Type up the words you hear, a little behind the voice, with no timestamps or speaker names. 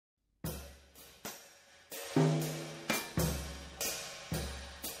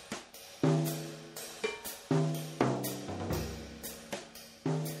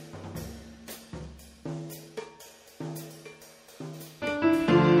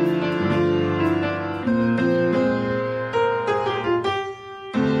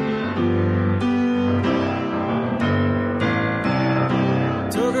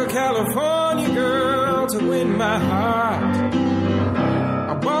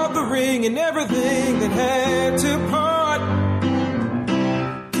anything and everything that had to part.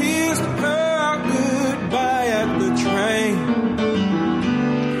 Kissed her goodbye at the train.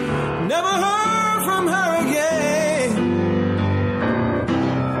 Never heard from her again.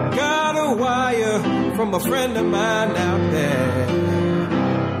 Got a wire from a friend of mine out there.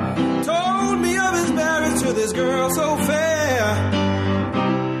 Told me of his marriage to this girl so fair.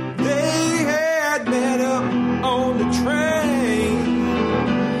 They had met up on the train.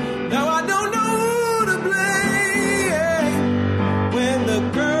 Now I don't know who to blame when the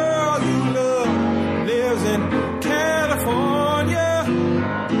girl you love lives in California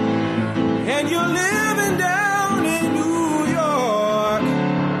and you're living down in New York.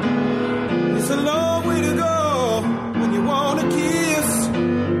 It's a long way to go when you want to kiss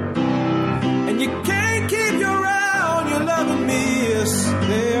and you can't keep your round your loving miss.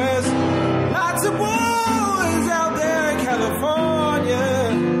 There's lots of boys out there in California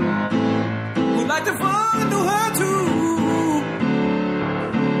who'd like to fondle her too,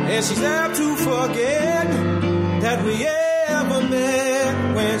 and she's apt to forget that we ever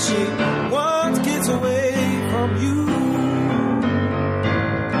met when she once gets away from you.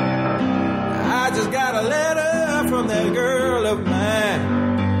 I just got a letter from that girl of mine.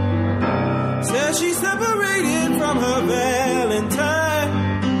 Says she's separated from her Valentine,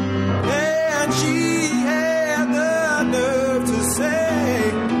 and she had the nerve to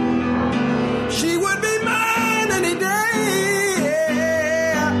say she would be mine any day.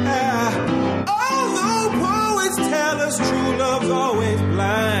 Although poets tell us true love's always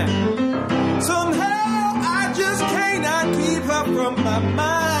blind, somehow I just cannot keep her from my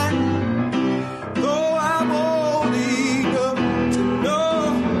mind. Though I'm old enough to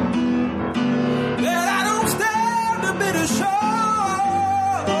know that I don't stand a bit of show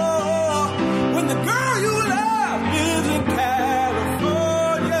when the girl you love lives in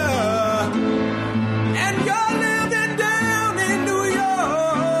California and you're living down in New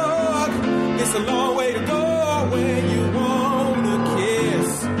York. It's a long way to go when you want to kiss.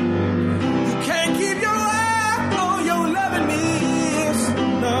 You can't keep your eye on your loving miss.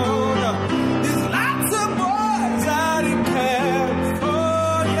 No, no. There's lots of boys out in California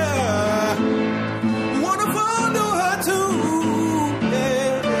who wanna fondle her too.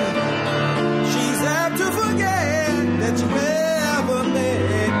 Yeah. She's apt to forget that you ever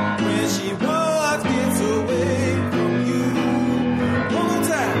met when she once gets away from you. One more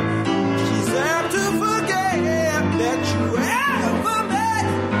time. She's apt to forget that you ever met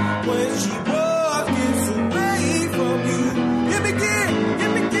when she once gets away from you. Hear me again, hear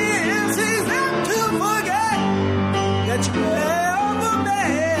me again. She's apt to forget that you ever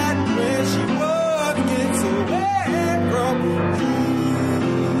met when she once gets away from you.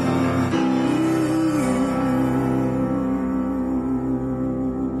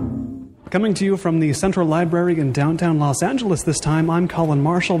 Coming to you from the Central Library in downtown Los Angeles this time, I'm Colin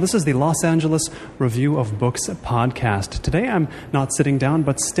Marshall. This is the Los Angeles Review of Books podcast. Today I'm not sitting down,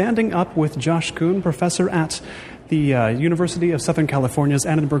 but standing up with Josh Kun, professor at the University of Southern California's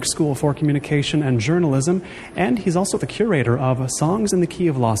Annenberg School for Communication and Journalism, and he's also the curator of Songs in the Key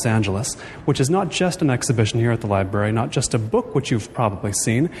of Los Angeles, which is not just an exhibition here at the library, not just a book, which you've probably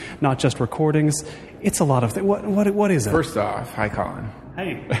seen, not just recordings. It's a lot of things. What is it? First off, hi, Colin.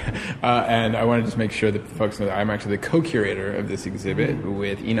 Hey. And I want to just make sure that folks know that I'm actually the co-curator of this exhibit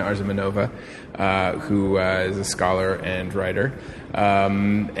with Ina Arzumanova, who is a scholar and writer.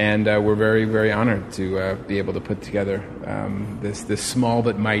 And we're very, very honored to be able to put together this small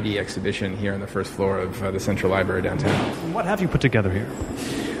but mighty exhibition here on the first floor of the Central Library downtown. What have you put together here?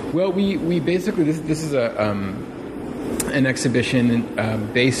 Well, we basically, this is an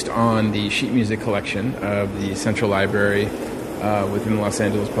exhibition based on the sheet music collection of the Central Library within the Los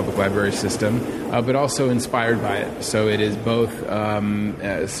Angeles Public Library system, but also inspired by it. So it is both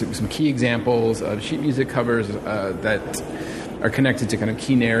some key examples of sheet music covers that are connected to kind of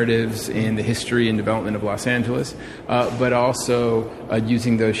key narratives in the history and development of Los Angeles, but also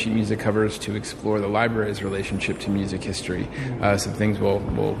using those sheet music covers to explore the library's relationship to music history. Some things will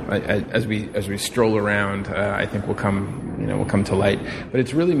as we stroll around, I think will come to light. But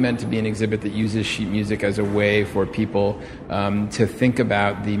it's really meant to be an exhibit that uses sheet music as a way for people to think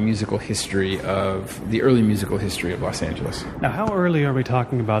about the early musical history of Los Angeles. Now, how early are we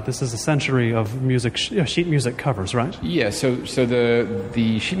talking about? This is a century of music, sheet music covers, right? Yeah. So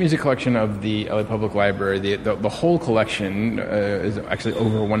the sheet music collection of the LA Public Library, the whole collection is actually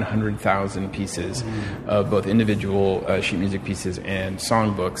over 100,000 pieces of both individual sheet music pieces and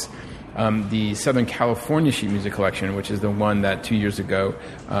songbooks. The Southern California sheet music collection, which is the one that 2 years ago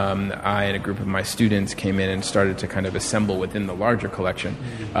I and a group of my students came in and started to kind of assemble within the larger collection,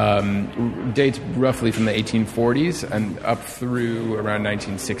 dates roughly from the 1840s and up through around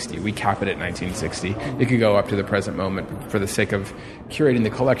 1960. We cap it at 1960. It could go up to the present moment. For the sake of curating the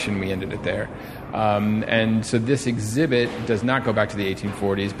collection, we ended it there. And so this exhibit does not go back to the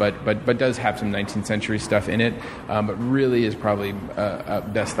 1840s, but does have some 19th century stuff in it, but really is probably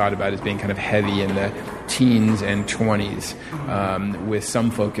best thought about as being kind of heavy in the teens and 20s, with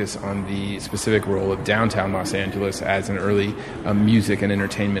some focus on the specific role of downtown Los Angeles as an early music and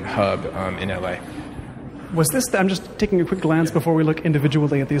entertainment hub in LA. Was this, I'm just taking a quick glance before we look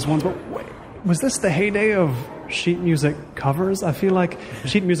individually at these ones, but was this the heyday of sheet music covers? I feel like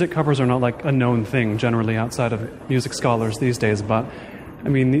sheet music covers are not like a known thing generally outside of music scholars these days, but I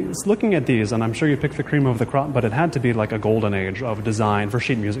mean, looking at these, and I'm sure you picked the cream of the crop, but it had to be like a golden age of design for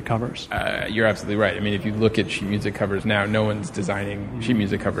sheet music covers. You're absolutely right. I mean, if you look at sheet music covers now, no one's designing sheet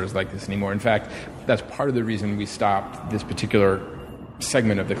music covers like this anymore. In fact, that's part of the reason we stopped this particular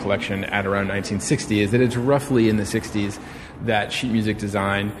segment of the collection at around 1960, is that it's roughly in the 60s that sheet music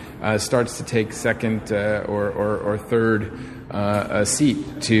design starts to take second or third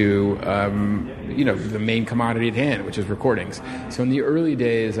seat to the main commodity at hand, which is recordings. So in the early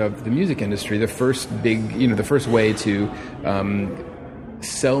days of the music industry, the first way to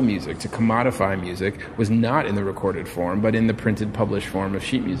sell music, to commodify music, was not in the recorded form, but in the printed, published form of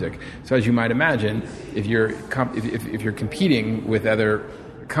sheet music. So as you might imagine, if you're competing with other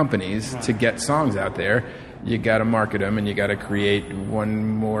companies to get songs out there, you got to market them, and you got to create one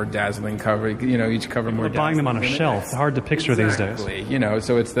more dazzling cover. Each cover more. Buying them on a shelf, hard to picture these days. So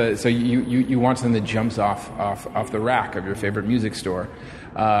you want something that jumps off the rack of your favorite music store.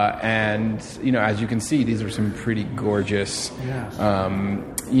 And as you can see, these are some pretty gorgeous,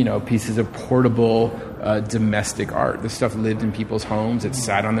 pieces of portable domestic art. This stuff lived in people's homes. It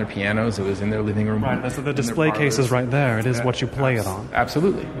sat on their pianos. It was in their living room. Right. So the display case is right there. It is what you play it on.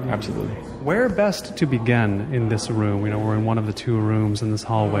 Absolutely. Where best to begin in this room? We're in one of the two rooms in this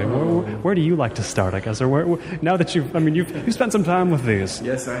hallway. Where do you like to start, I guess? Or now that you've spent some time with these.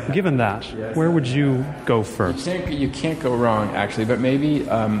 Yes, I have. Given that, where would you go first? You can't go wrong, actually. But maybe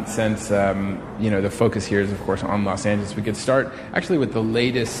since the focus here is, of course, on Los Angeles, we could start actually with the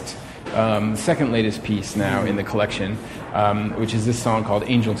latest, second latest piece now in the collection, which is this song called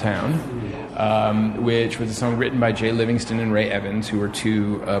Angel Town, which was a song written by Jay Livingston and Ray Evans, who were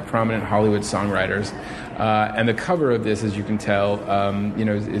two prominent Hollywood songwriters. And the cover of this, as you can tell,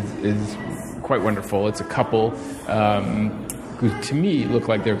 is quite wonderful. It's a couple who, to me, look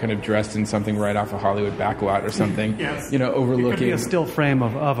like they're kind of dressed in something right off a Hollywood backlot or something. Yes. Overlooking. It could be a still frame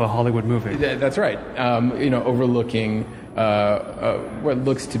of a Hollywood movie. That's right. Overlooking what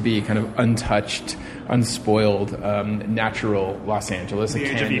looks to be kind of untouched, unspoiled, natural Los Angeles. The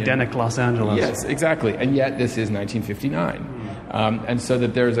age of Edenic Los Angeles. Yes, exactly. And yet this is 1959. And so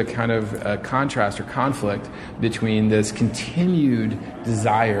that there's a kind of contrast or conflict between this continued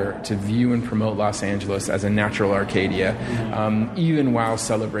desire to view and promote Los Angeles as a natural Arcadia, even while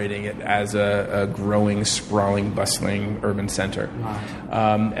celebrating it as a growing, sprawling, bustling urban center.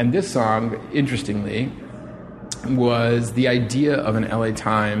 And this song, interestingly, was the idea of an LA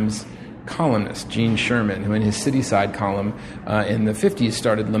Times columnist, Gene Sherman, who in his Cityside column in the 50s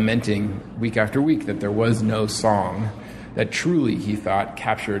started lamenting week after week that there was no song that truly, he thought,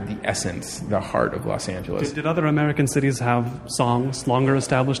 captured the essence, the heart of Los Angeles. Did other American cities have songs, longer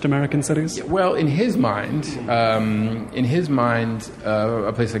established American cities? Well, in his mind, a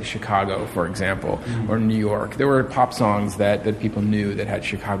place like Chicago, for example, or New York, there were pop songs that people knew that had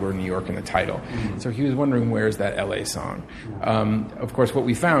Chicago or New York in the title. So he was wondering, where's that LA song? Of course, what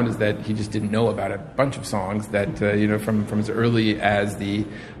we found is that he just didn't know about a bunch of songs that, from as early as the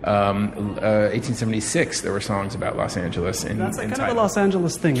 1876, there were songs about Los Angeles. That's kind of a Los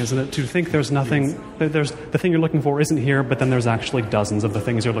Angeles thing, isn't it? To think there's nothing, there's the thing you're looking for isn't here, but then there's actually dozens of the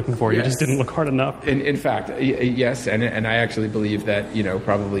things you're looking for. Yes. You just didn't look hard enough. In fact, yes, and I actually believe that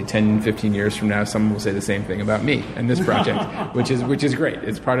probably 10, 15 years from now, someone will say the same thing about me and this project, which is great.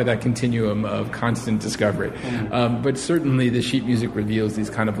 It's part of that continuum of constant discovery. But certainly, the sheet music reveals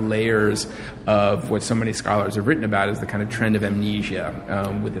these kind of layers of what so many scholars have written about as the kind of trend of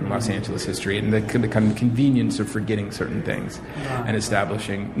amnesia within Los Angeles history, and the kind of convenience of forgetting certain things and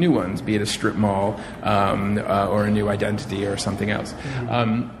establishing new ones, be it a strip mall or a new identity or something else.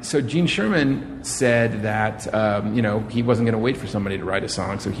 So Gene Sherman said that he wasn't going to wait for somebody to write a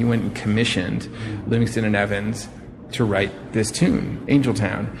song, so he went and commissioned Livingston and Evans to write this tune, Angel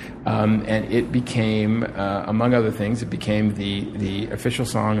Town. And it became, among other things, it became the official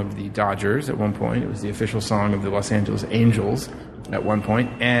song of the Dodgers at one point. It was the official song of the Los Angeles Angels at one point.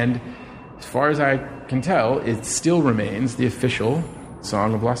 And as far as I can tell, it still remains the official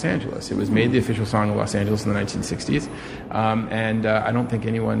song of Los Angeles. It was made the official song of Los Angeles in the 1960s. And I don't think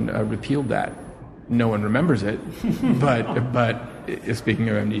anyone repealed that. No one remembers it, but speaking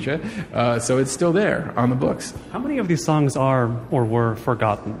of amnesia, so it's still there on the books. How many of these songs are or were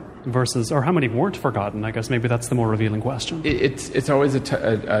forgotten versus, or how many weren't forgotten? I guess maybe that's the more revealing question. It's always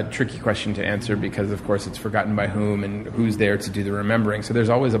a tricky question to answer because, of course, it's forgotten by whom and who's there to do the remembering. So there's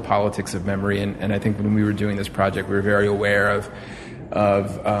always a politics of memory, and I think when we were doing this project, we were very aware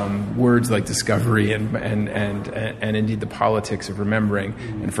of words like discovery and indeed the politics of remembering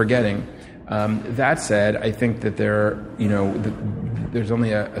and forgetting. That said, I think that there's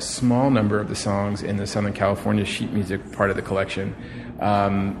only a small number of the songs in the Southern California sheet music part of the collection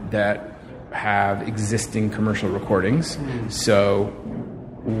that have existing commercial recordings. So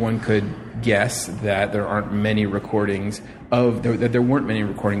one could guess that there aren't many recordings that there weren't many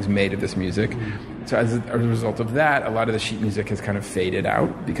recordings made of this music. So as a result of that, a lot of the sheet music has kind of faded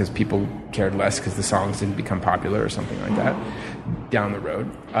out because people cared less because the songs didn't become popular or something like that down the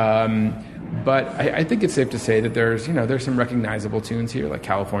road. But I think it's safe to say that there's some recognizable tunes here, like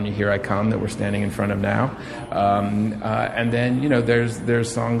California, Here I Come, that we're standing in front of now. And then,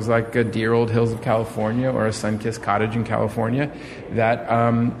 there's songs like Dear Old Hills of California or A Sun-Kissed Cottage in California that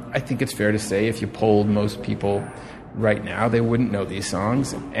I think it's fair to say if you polled most people right now, they wouldn't know these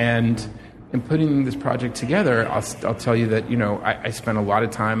songs. And in putting this project together, I'll tell you that, I spent a lot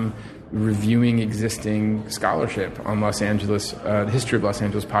of time reviewing existing scholarship on Los Angeles, the history of Los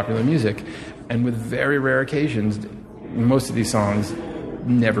Angeles popular music, and with very rare occasions, most of these songs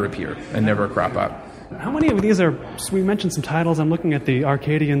never appear and never crop up. How many of these are? We mentioned some titles. I'm looking at the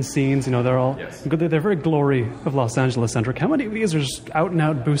Arcadian scenes. They're all they're very glory of Los Angeles centric. How many of these are just out and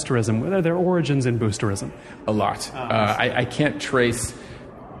out boosterism? What are their origins in boosterism? A lot. I can't trace.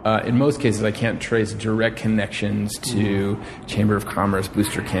 In most cases, I can't trace direct connections to Chamber of Commerce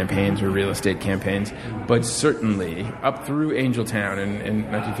booster campaigns or real estate campaigns, but certainly up through Angel Town in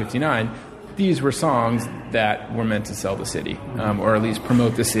 1959, these were songs that were meant to sell the city, or at least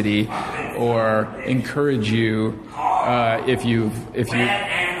promote the city, or encourage you if you've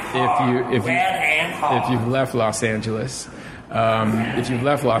left Los Angeles,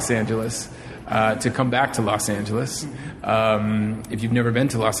 to come back to Los Angeles. If you've never been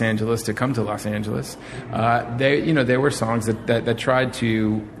to Los Angeles, to come to Los Angeles. They were songs that tried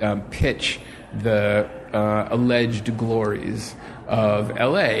to pitch the alleged glories of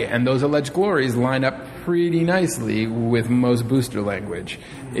LA, and those alleged glories line up pretty nicely with most booster language.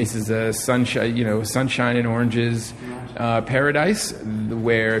 This is a sunshine and oranges paradise,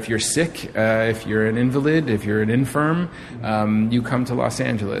 where if you're sick, if you're an invalid, if you're an infirm, you come to Los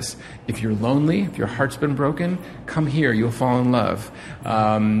Angeles. If you're lonely, if your heart's been broken, come here, you'll fall in love.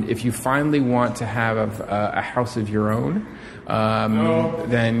 If you finally want to have a house of your own,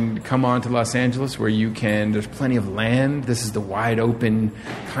 then come on to Los Angeles, where there's plenty of land. This is the wide open,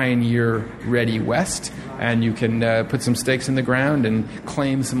 pioneer-ready West, and you can put some stakes in the ground and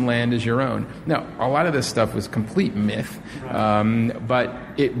claim some land as your own. Now, a lot of this stuff was complete myth, but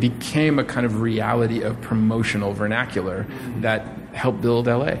it became a kind of reality of promotional vernacular that helped build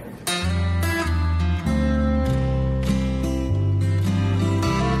LA.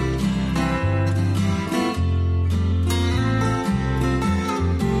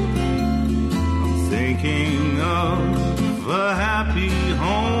 Thinking of a happy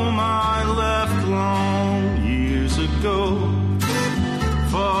home I left long years ago,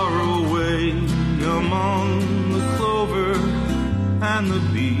 far away among the clover and the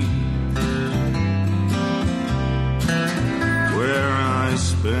bee, where I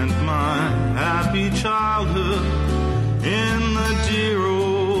spent my happy childhood in the dear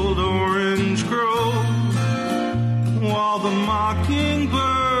old orange grove, while the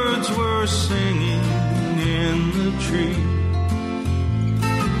mockingbirds were singing in the tree.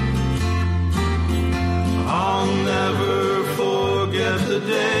 I'll never forget the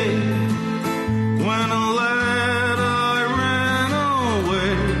day when a lad I ran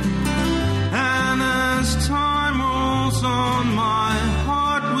away, and as time rolls on, my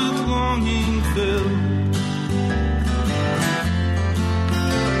heart with longing filled.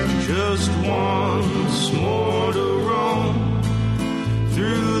 Just once more to roam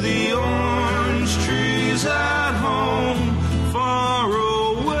through the orange trees at home, far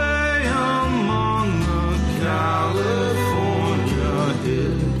away among the California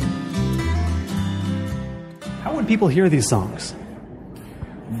hills. How would people hear these songs?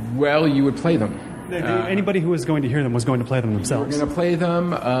 Well, you would play them. Anybody who was going to hear them was going to play them themselves. We're going to play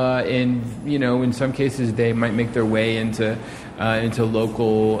them, and in some cases they might make their way into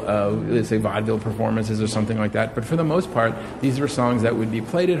local, let's say, vaudeville performances or something like that. But for the most part, these were songs that would be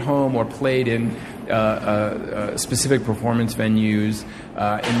played at home or played in specific performance venues,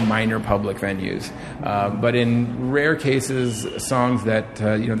 in minor public venues. But in rare cases, songs that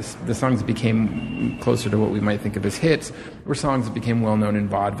the songs that became closer to what we might think of as hits were songs that became well known in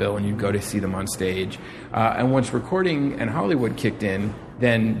vaudeville, and you'd go to see them on stage. And once recording and Hollywood kicked in,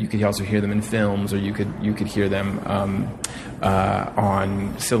 then you could also hear them in films, or you could hear them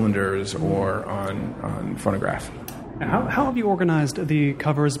on cylinders or on phonograph. How have you organized the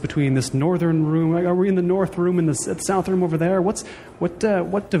covers between this northern room? Are we in the north room and the south room over there?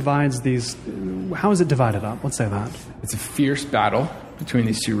 What divides these? How is it divided up? Let's say that. It's a fierce battle between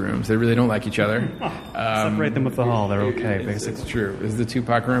these two rooms. They really don't like each other. Separate them with the hall. They're okay, basically. It's true. There's the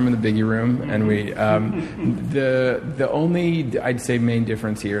Tupac room and the Biggie room, and we. The only, I'd say, main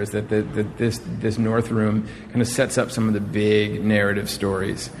difference here is that this north room kind of sets up some of the big narrative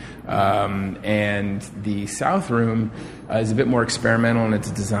stories, and the south room is a bit more experimental in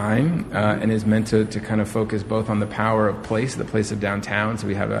its design, and is meant to kind of focus both on the power of place, the place of downtown. So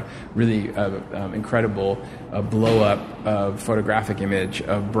we have a really incredible blow-up photographic image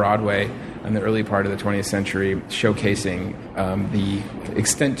of Broadway in the early part of the 20th century, showcasing the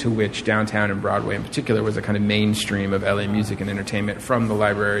extent to which downtown and Broadway in particular was a kind of mainstream of LA music and entertainment from the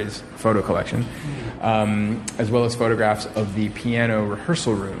library's photo collection, as well as photographs of the piano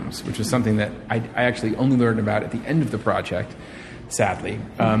rehearsal rooms, which was something that I actually only learned about at the end of the project, sadly,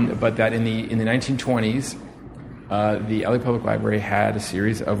 but that in the 1920s, the LA Public Library had a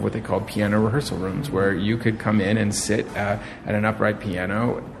series of what they called piano rehearsal rooms, where you could come in and sit at an upright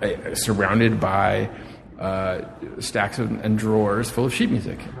piano surrounded by stacks and drawers full of sheet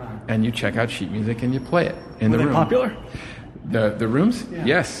music. And you check out sheet music and you play it in the room. Were they popular? The rooms? Yeah.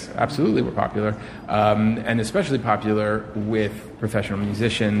 Yes, absolutely were popular. And especially popular with professional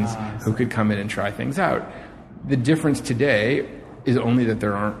musicians who could come in and try things out. The difference today is only that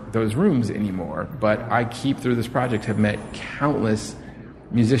there aren't those rooms anymore. But I through this project, have met countless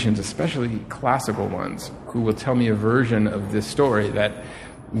musicians, especially classical ones, who will tell me a version of this story that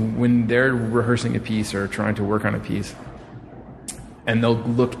when they're rehearsing a piece or trying to work on a piece, and they'll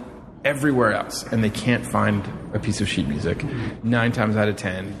look everywhere else and they can't find a piece of sheet music, 9 times out of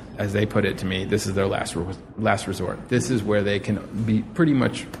 10, as they put it to me, this is their last resort. This is where they can be pretty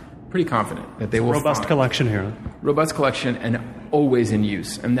confident that they will Robust collection here. Robust collection and always in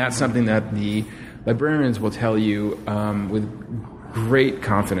use. And that's something that the librarians will tell you with great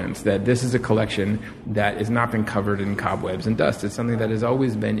confidence, that this is a collection that has not been covered in cobwebs and dust. It's something that has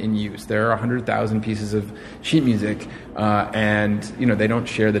always been in use. There are 100,000 pieces of sheet music, and they don't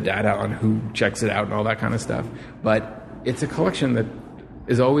share the data on who checks it out and all that kind of stuff. But it's a collection that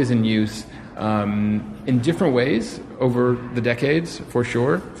is always in use in different ways over the decades, for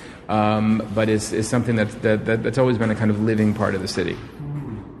sure. But is something that's always been a kind of living part of the city.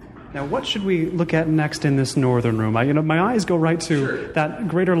 Now, what should we look at next in this northern room? My eyes go right to that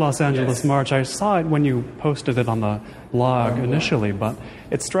Greater Los Angeles March. I saw it when you posted it on the blog initially, but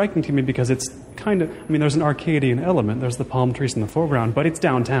it's striking to me because it's kind of, there's an Arcadian element. There's the palm trees in the foreground, but it's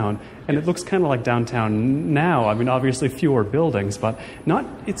downtown, and it looks kind of like downtown now. Obviously fewer buildings, but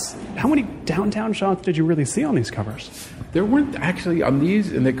how many downtown shots did you really see on these covers? There weren't actually, on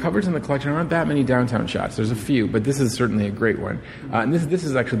these, in the covers in the collection, aren't that many downtown shots. There's a few, but this is certainly a great one. And this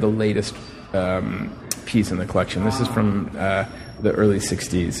is actually the latest piece in the collection. This is from the early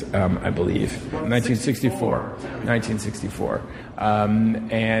 60s, I believe, 1964.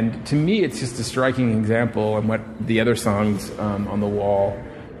 And to me, it's just a striking example, and what the other songs on the wall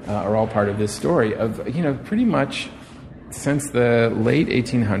are all part of this story of, pretty much since the late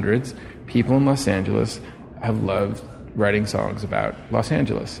 1800s, people in Los Angeles have loved writing songs about Los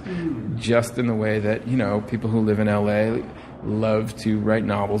Angeles, just in the way that people who live in LA love to write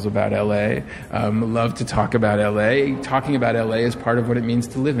novels about LA, love to talk about LA. Talking about LA is part of what it means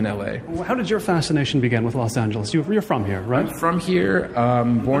to live in LA. Well, how did your fascination begin with Los Angeles? You're from here, right? I'm from here,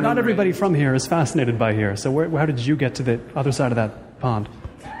 born. Not everybody from here is fascinated by here. So how did you get to the other side of that pond?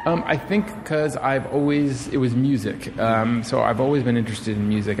 I think because it was music. So I've always been interested in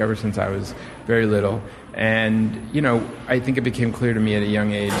music ever since I was very little. And, I think it became clear to me at a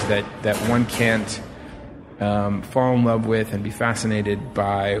young age that one can't fall in love with and be fascinated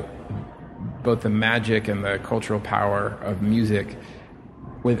by both the magic and the cultural power of music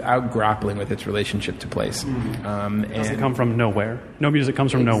without grappling with its relationship to place. It doesn't come from nowhere. No music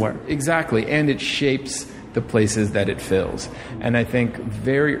comes from nowhere. Exactly. And it shapes the places that it fills. And I think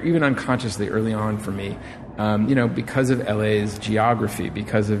even unconsciously early on for me, because of LA's geography,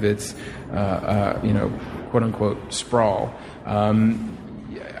 because of its, quote unquote, sprawl,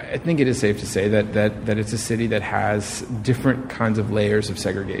 I think it is safe to say that it's a city that has different kinds of layers of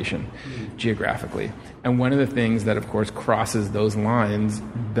segregation geographically. And one of the things that, of course, crosses those lines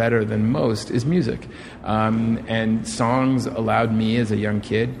better than most is music. And songs allowed me as a young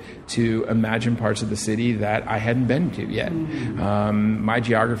kid to imagine parts of the city that I hadn't been to yet. My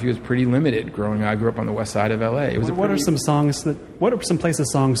geography was pretty limited growing up. I grew up on the west side of LA. What are some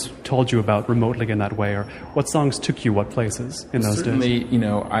places songs told you about remotely in that way? Or what songs took you what places in those days? Certainly,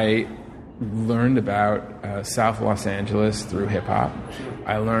 I learned about South Los Angeles through hip-hop.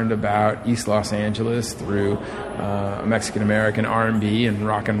 I learned about East Los Angeles through Mexican-American R&B and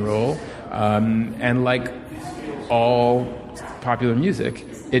rock and roll. And like all popular music,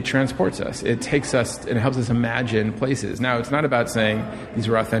 it transports us. It takes us and it helps us imagine places. Now, it's not about saying these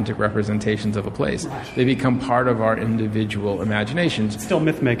are authentic representations of a place. They become part of our individual imaginations. It's still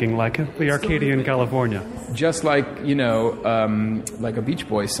myth-making, like the Arcadia in California. Just like, like a Beach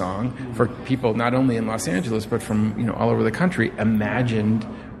Boys song for people not only in Los Angeles, but from, all over the country, imagined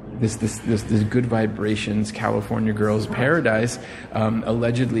this good vibrations California girls paradise,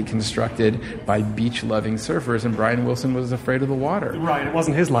 allegedly constructed by beach-loving surfers, and Brian Wilson was afraid of the water. Right, it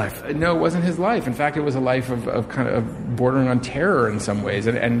wasn't his life. No, it wasn't his life. In fact, it was a life of kind of bordering on terror in some ways,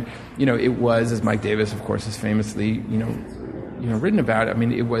 and it was, as Mike Davis, of course, has famously written about. I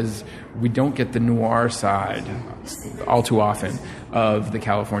mean, we don't get the noir side all too often of the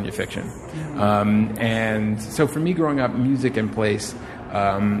California fiction, and so for me, growing up, music and place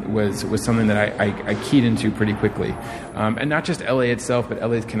was something that I keyed into pretty quickly. And not just LA itself, but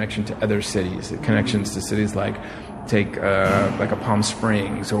LA's connection to other cities, connections to cities like a Palm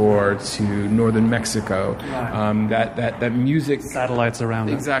Springs or to northern Mexico. That music... Satellites around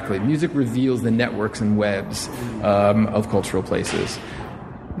it. Exactly. Music reveals the networks and webs of cultural places.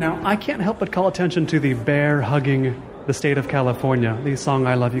 Now, I can't help but call attention to the bear hugging the state of California, the song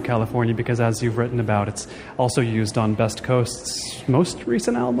I Love You, California, because as you've written about, it's also used on Best Coast's most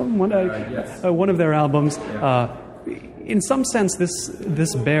recent album, one of their albums. Yeah. In some sense,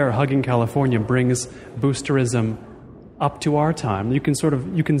 this bear hugging California brings boosterism up to our time. You can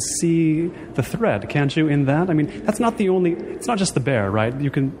see the thread, can't you, in that? I mean, it's not just the bear, right?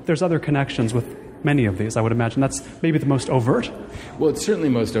 There's other connections with many of these, I would imagine. That's maybe the most overt. Well, it's certainly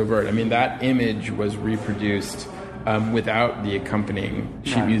most overt. I mean, that image was reproduced without the accompanying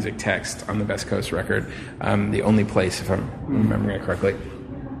sheet music text on the Best Coast record, the only place, if I'm remembering it correctly.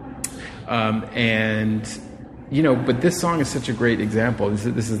 But this song is such a great example.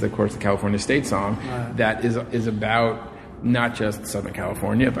 This is, of course, the California State song that is about not just Southern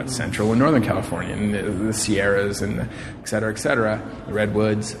California, but Central and Northern California, and the Sierras, and et cetera, the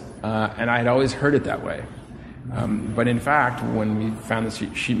Redwoods. And I had always heard it that way. But in fact, when we found the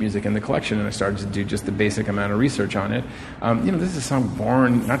sheet music in the collection and I started to do just the basic amount of research on it, this is a song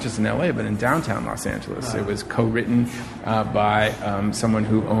born not just in LA, but in downtown Los Angeles. It was co-written by someone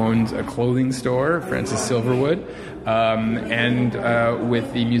who owns a clothing store, Francis Silverwood, and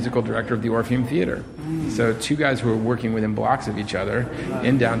with the musical director of the Orpheum Theater. So two guys who were working within blocks of each other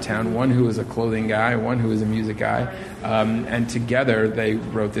in downtown, one who was a clothing guy, one who was a music guy, and together they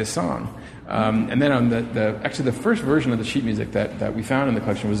wrote this song. And then on the first version of the sheet music that we found in the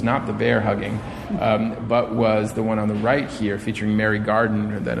collection was not the bear hugging, but was the one on the right here featuring Mary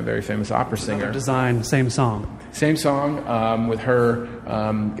Garden, then a very famous opera singer. Design, same song. Same song with her,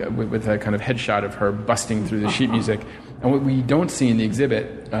 with a kind of headshot of her busting through the sheet music. And what we don't see in the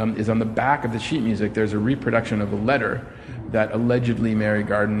exhibit is on the back of the sheet music, there's a reproduction of a letter that allegedly Mary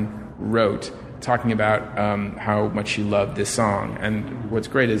Garden wrote, talking about how much she loved this song. And what's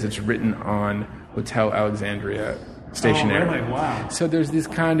great is it's written on Hotel Alexandria stationery. Oh, really? Wow. So there's this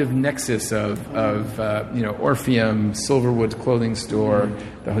kind of nexus of Orpheum, Silverwood's clothing store,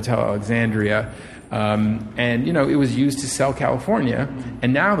 the Hotel Alexandria. And it was used to sell California.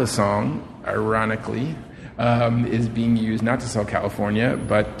 And now the song, ironically, is being used not to sell California,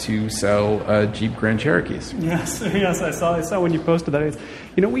 but to sell Jeep Grand Cherokees. Yes, I saw when you posted that.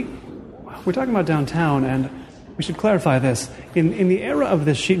 We're talking about downtown, and we should clarify this. In the era of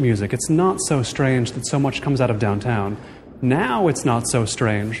this sheet music, it's not so strange that so much comes out of downtown. Now it's not so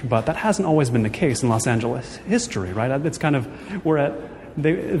strange, but that hasn't always been the case in Los Angeles history, right? It's kind of,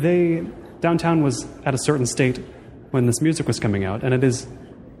 downtown was at a certain state when this music was coming out, and it is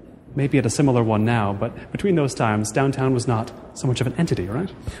maybe at a similar one now, but between those times, downtown was not so much of an entity,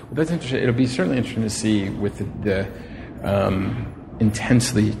 right? Well, that's interesting. It'll be certainly interesting to see with the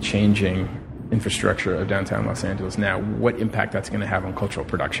intensely changing infrastructure of downtown Los Angeles now. What impact that's going to have on cultural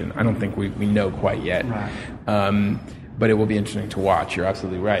production, I don't think we know quite yet. Right. But it will be interesting to watch. You're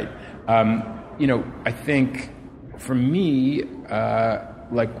absolutely right. I think for me,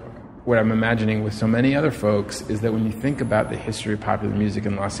 like what I'm imagining with so many other folks is that when you think about the history of popular music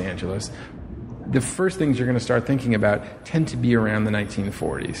in Los Angeles, the first things you're going to start thinking about tend to be around the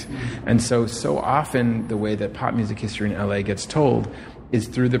 1940s. And so often the way that pop music history in LA gets told is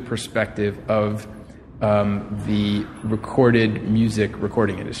through the perspective of the recorded music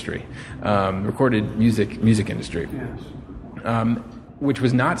recording industry, recorded music industry, yes. Which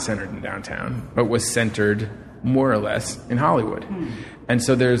was not centered in downtown, but was centered more or less in Hollywood. And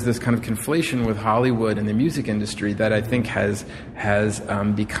so there's this kind of conflation with Hollywood and the music industry that I think has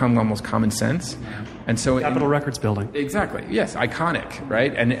become almost common sense. And so Capitol Records building. Exactly. Yes, iconic,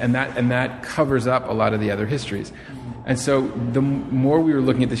 right? And that covers up a lot of the other histories. And so the more we were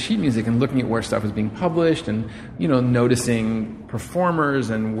looking at the sheet music and looking at where stuff was being published and, noticing performers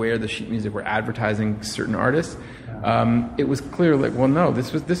and where the sheet music were advertising certain artists, it was clear, like, well, no,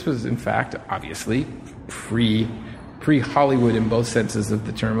 this was in fact, obviously, pre-Hollywood in both senses of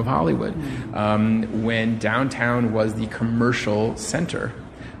the term of Hollywood, when downtown was the commercial center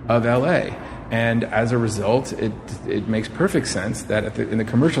of LA. And as a result, it makes perfect sense that in the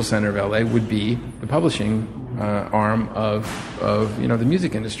commercial center of LA would be the publishing arm of the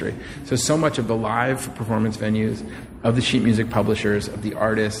music industry. So much of the live performance venues, of the sheet music publishers, of the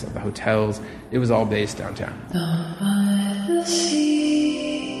artists, of the hotels, it was all based downtown. Down by the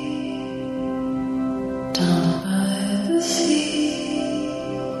sea, down by the sea,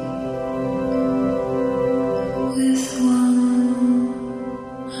 with one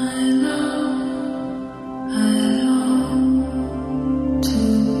I love, I long to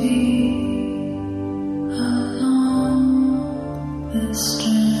be along the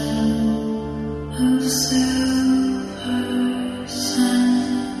strand of silver sand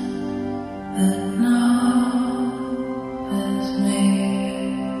that now has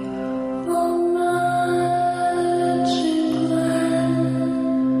made a magic land.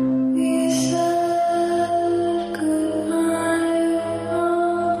 We said goodnight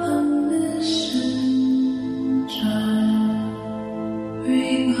on a mission, trying to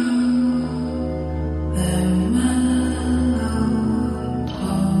bring on their mellowed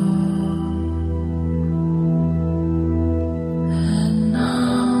tone. And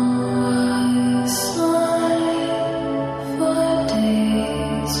now I sigh for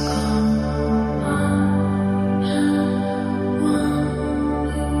days gone by, and one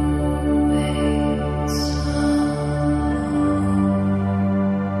who waits alone.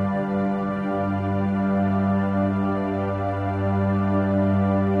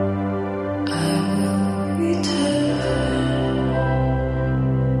 I will return,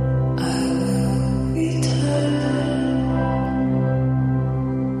 I will return,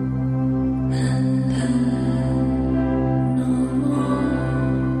 and then no more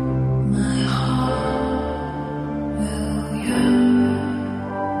my heart will yearn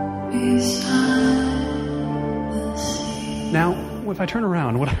beside the sea. Now, if I turn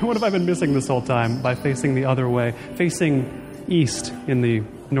around, what have I been missing this whole time by facing the other way, facing east in the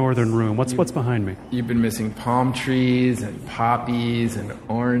northern room? What's behind me? You've been missing palm trees and poppies and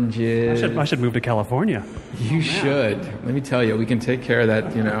oranges. I should move to California. You should. Let me tell you, we can take care of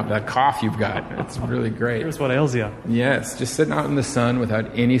that, that cough you've got. It's really great. Here's what ails you. Yes, just sitting out in the sun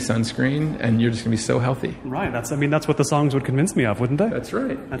without any sunscreen, and you're just going to be so healthy. Right. That's what the songs would convince me of, wouldn't they? That's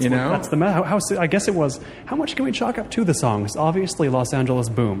right. That's the I guess it was. How much can we chalk up to the songs? Obviously, Los Angeles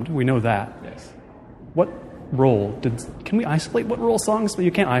boomed. We know that. Yes. What role can we isolate? What role songs? But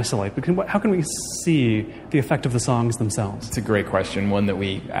you can't isolate. But how can we see the effect of the songs themselves? It's a great question, one that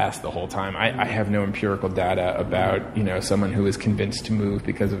we ask the whole time. I have no empirical data about someone who is convinced to move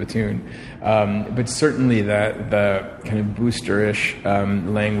because of a tune, but certainly the kind of boosterish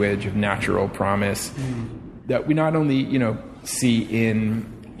language of natural promise that we not only see in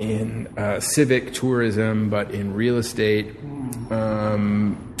civic tourism, but in real estate,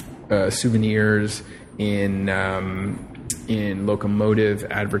 souvenirs, in locomotive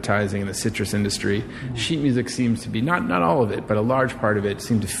advertising in the citrus industry. Sheet music seems to be, not all of it, but a large part of it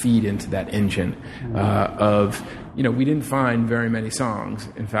seemed to feed into that engine of, we didn't find very many songs.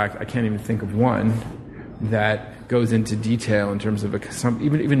 In fact, I can't even think of one that goes into detail in terms of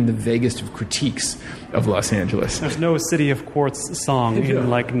even the vaguest of critiques of Los Angeles. There's no City of Quartz song in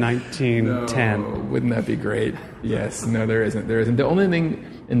like 1910. No, wouldn't that be great? Yes. No, there isn't. The only thing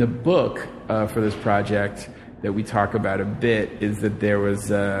in the book for this project that we talk about a bit is that there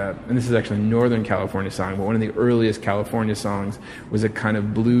was, and this is actually a Northern California song, but one of the earliest California songs was a kind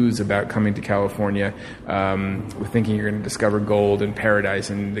of blues about coming to California, thinking you're going to discover gold and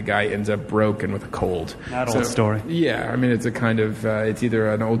paradise, and the guy ends up broke and with a cold. That old story. Yeah, I mean, it's a kind of, it's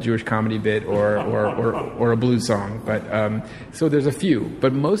either an old Jewish comedy bit or a blues song. But so there's a few,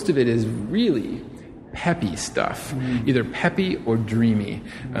 but most of it is really peppy stuff, either peppy or dreamy.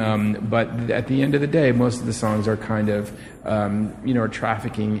 But at the end of the day, most of the songs are kind of, are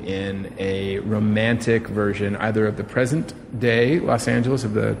trafficking in a romantic version, either of the present day Los Angeles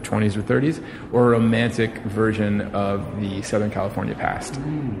of the 20s or 30s, or a romantic version of the Southern California past.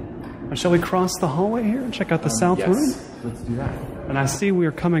 Shall we cross the hallway here and check out the South Room? Let's do that. And I see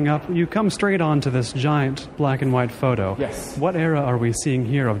we're coming up. You come straight on to this giant black and white photo. Yes. What era are we seeing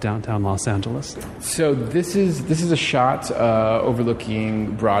here of downtown Los Angeles? So this is a shot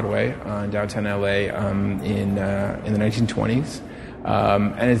overlooking Broadway in downtown LA in the 1920s,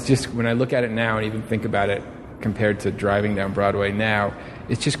 and it's just, when I look at it now and even think about it compared to driving down Broadway now,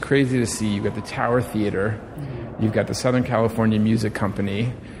 it's just crazy to see. You've got the Tower Theater, you've got the Southern California Music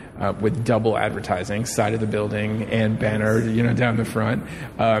Company. With double advertising, side of the building and banner, down the front.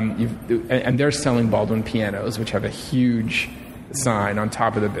 And they're selling Baldwin pianos, which have a huge sign on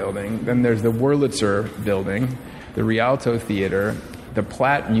top of the building. Then there's the Wurlitzer building, the Rialto Theater, the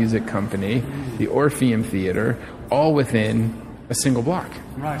Platt Music Company, the Orpheum Theater, all within a single block.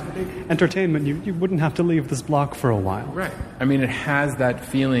 Right. Entertainment, you wouldn't have to leave this block for a while. Right. I mean, it has that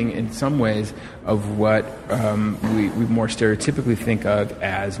feeling in some ways of what we more stereotypically think of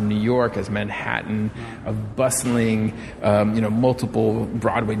as New York, as Manhattan, of bustling, multiple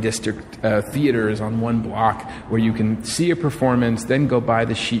Broadway district theaters on one block where you can see a performance, then go buy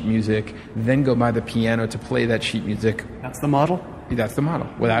the sheet music, then go buy the piano to play that sheet music. That's the model? That's the model,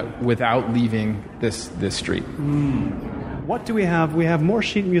 without leaving this street. What do we have? We have more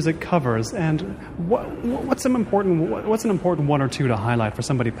sheet music covers, and what's an important one or two to highlight for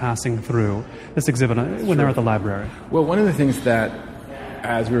somebody passing through this exhibit when they're at the library? Well, one of the things that,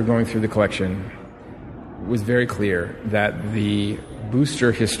 as we were going through the collection, was very clear that the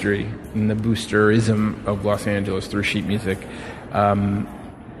booster history and the boosterism of Los Angeles through sheet music,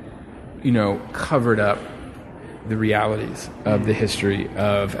 covered up the realities of the history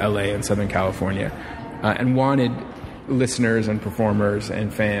of LA and Southern California, and wanted listeners and performers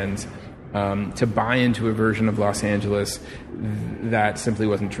and fans to buy into a version of Los Angeles that simply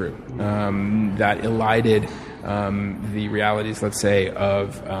wasn't true, that elided the realities, let's say,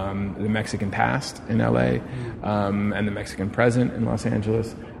 of the Mexican past in LA and the Mexican present in Los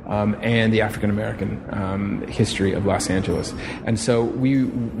Angeles, and the African-American history of Los Angeles. And so we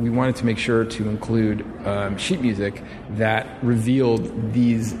wanted to make sure to include sheet music that revealed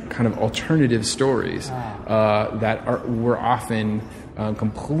these kind of alternative stories that were often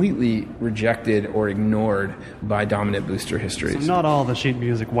completely rejected or ignored by dominant booster histories. So not all the sheet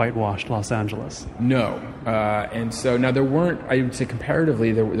music whitewashed Los Angeles. No. And so now there weren't, I would say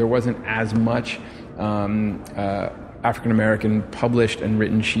comparatively, there wasn't as much African-American published and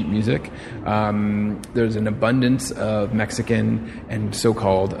written sheet music. There's an abundance of Mexican and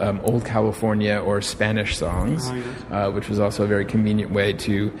so-called Old California or Spanish songs, which was also a very convenient way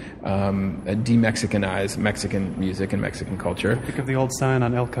to de-Mexicanize Mexican music and Mexican culture. Think of the old sign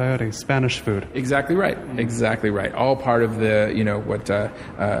on El Coyote, Spanish food. Exactly right. Exactly right. All part of the, what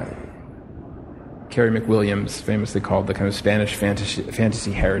Carrie McWilliams famously called the kind of Spanish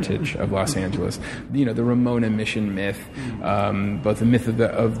fantasy heritage of Los Angeles. The Ramona mission myth, both the myth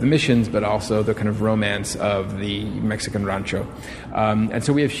of the missions, but also the kind of romance of the Mexican rancho. And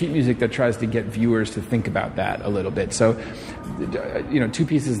so we have sheet music that tries to get viewers to think about that a little bit. So, two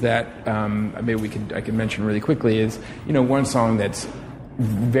pieces that maybe I could mention really quickly is, one song that's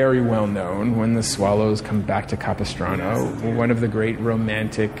very well known, When the Swallows Come Back to Capistrano, one of the great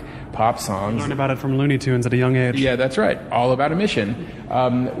romantic pop songs. Learned about it from Looney Tunes at a young age. Yeah, that's right. All about a mission,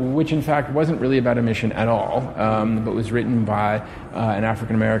 which in fact wasn't really about a mission at all, but was written by an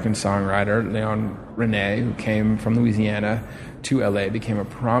African-American songwriter, Leon Rene, who came from Louisiana to LA, became a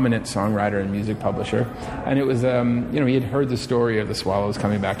prominent songwriter and music publisher. And it was, he had heard the story of the swallows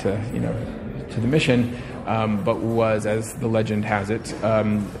coming back to the mission, but was, as the legend has it,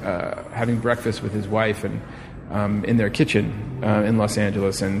 having breakfast with his wife and in their kitchen in Los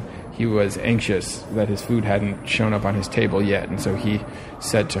Angeles, and he was anxious that his food hadn't shown up on his table yet, and so he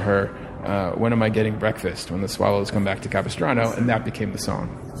said to her, when am I getting breakfast? When the swallows come back to Capistrano, and that became the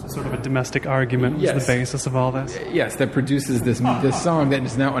song. So sort of a domestic argument was the basis of all this? Yes, that produces this song that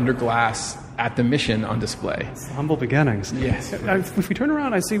is now under glass at the Mission on display. Humble beginnings. Yes. If we turn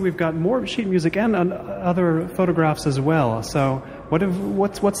around, I see we've got more sheet music and other photographs as well. So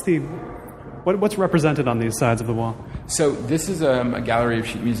what's represented on these sides of the wall? So this is a gallery of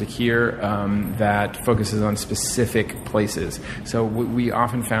sheet music here that focuses on specific places. So we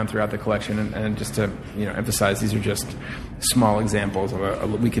often found throughout the collection, and just to emphasize, these are just small examples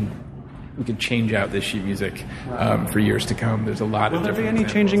of we could change out this sheet music for years to come. There's a lot of different. Will there be any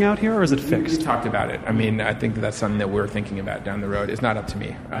changing out here, or is it fixed? We talked about it. I mean, I think that's something that we're thinking about down the road. It's not up to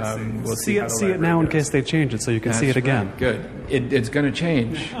me. We'll see it now in case they change it, so you can see it again. Right. Good. It's going to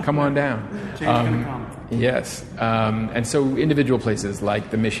change. Come on down. Yes. And so individual places like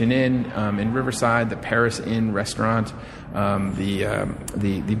the Mission Inn in Riverside, the Paris Inn restaurant,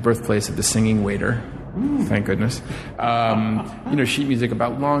 the birthplace of the singing waiter. Thank goodness. Sheet music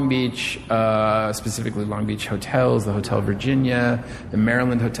about Long Beach, specifically Long Beach hotels, the Hotel Virginia, the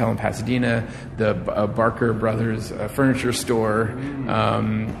Maryland Hotel in Pasadena, the Barker Brothers furniture store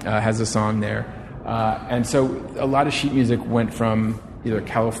has a song there. And so a lot of sheet music went from either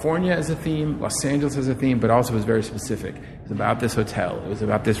California as a theme, Los Angeles as a theme, but also was very specific. It was about this hotel, it was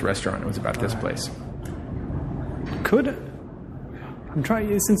about this restaurant, it was about this place. I'm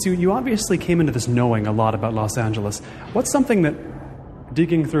trying, since you obviously came into this knowing a lot about Los Angeles, what's something that,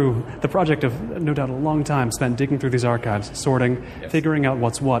 digging through the project of no doubt a long time spent digging through these archives, sorting, figuring out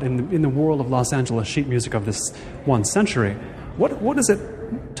what's what in the world of Los Angeles sheet music of this one century, what has it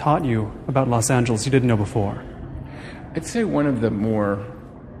taught you about Los Angeles you didn't know before? I'd say one of the more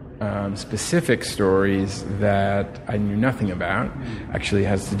specific stories that I knew nothing about actually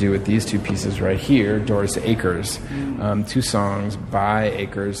has to do with these two pieces right here, Doris Akers, two songs by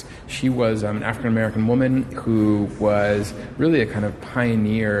Akers. She was an African-American woman who was really a kind of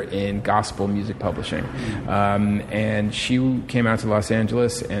pioneer in gospel music publishing. And she came out to Los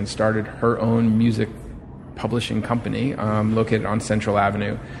Angeles and started her own music publishing company located on Central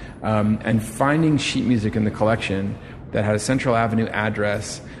Avenue. And finding sheet music in the collection that had a Central Avenue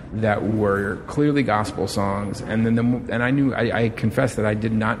address that were clearly gospel songs, and then I confess that I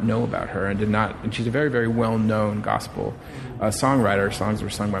did not know about her, and she's a very, very well-known gospel songwriter. Songs were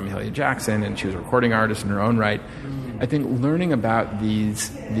sung by Mahalia Jackson, and she was a recording artist in her own right. I think learning about these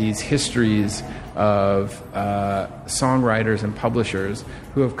histories of songwriters and publishers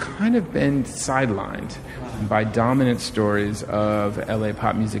who have kind of been sidelined by dominant stories of LA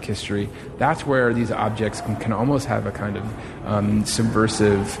pop music history, that's where these objects can almost have a kind of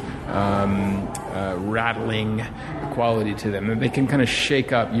subversive, rattling quality to them. And they can kind of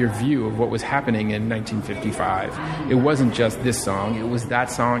shake up your view of what was happening in 1955. It wasn't just this song, it was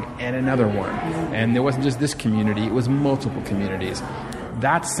that song and another one. And it wasn't just this community, it was multiple communities.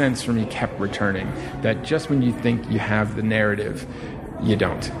 That sense for me kept returning, that just when you think you have the narrative, you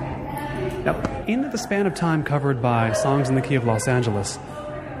don't. Now, in the span of time covered by Songs in the Key of Los Angeles,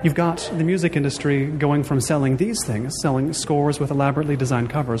 you've got the music industry going from selling these things, selling scores with elaborately designed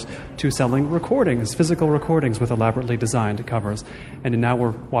covers, to selling recordings, physical recordings with elaborately designed covers. And now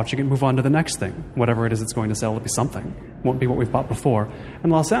we're watching it move on to the next thing. Whatever it is it's going to sell, it'll be something. It won't be what we've bought before.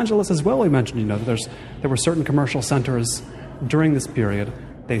 And Los Angeles as well, we mentioned, there were certain commercial centers during this period.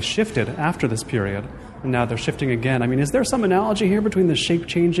 They shifted after this period, and now they're shifting again. I mean, is there some analogy here between the shape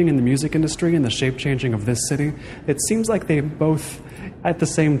changing in the music industry and the shape changing of this city? It seems like they both, at the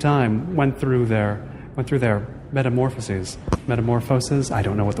same time, went through their metamorphoses. I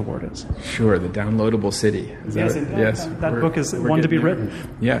don't know what the word is. Sure, the downloadable city. Yes. That book is one to be written.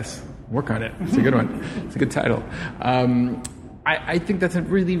 Yes, work on it. It's a good one. It's a good title. I think that's a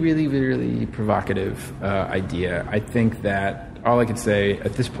really, really, really provocative idea. I think that all I can say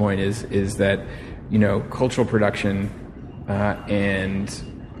at this point is that, cultural production and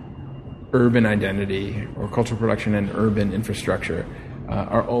urban identity, or cultural production and urban infrastructure,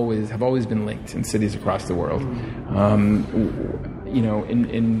 have always been linked in cities across the world.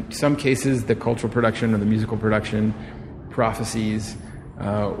 In some cases, the cultural production or the musical production prophesies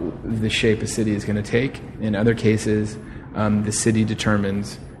the shape a city is going to take. In other cases, the city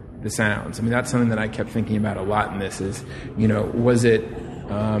determines the sounds. I mean, that's something that I kept thinking about a lot in this is, was it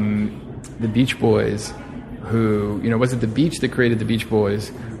the Beach Boys who, was it the beach that created the Beach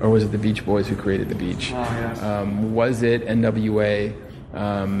Boys, or was it the Beach Boys who created the beach? Oh, yes. Was it NWA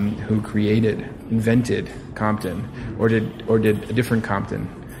who invented Compton, or did a different Compton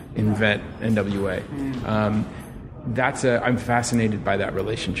invent NWA? I'm fascinated by that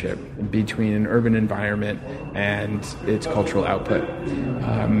relationship between an urban environment and its cultural output.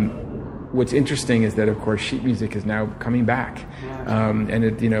 What's interesting is that, of course, sheet music is now coming back, and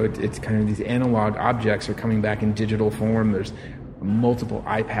it's kind of these analog objects are coming back in digital form. There's multiple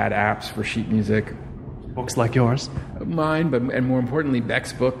iPad apps for sheet music. Books like yours. Mine, and more importantly,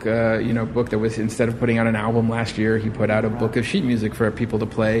 Beck's book, book that was, instead of putting out an album last year, he put out a book of sheet music for people to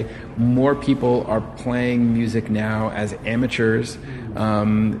play. More people are playing music now as amateurs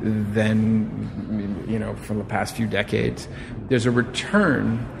than, from the past few decades. There's a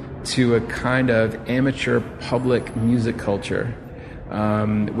return to a kind of amateur public music culture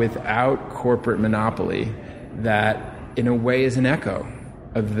without corporate monopoly that, in a way, is an echo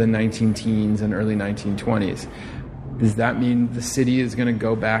of the 19-teens and early 1920s. Does that mean the city is going to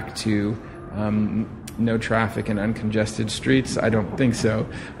go back to no traffic and uncongested streets? I don't think so.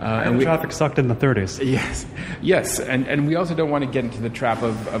 And traffic sucked in the 30s. Yes, and we also don't want to get into the trap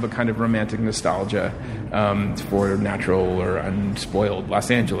of a kind of romantic nostalgia for natural or unspoiled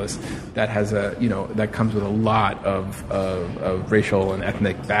Los Angeles that has that comes with a lot of racial and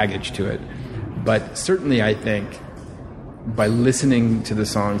ethnic baggage to it. But certainly, I think, by listening to the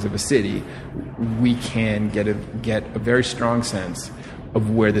songs of a city, we can get a very strong sense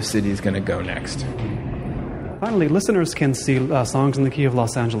of where the city is going to go next. Finally, listeners can see Songs in the Key of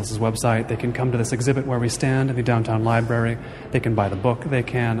Los Angeles' website. They can come to this exhibit where we stand in the downtown library. They can buy the book.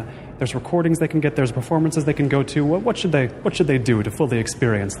 There's recordings they can get. There's performances they can go to. What should they do to fully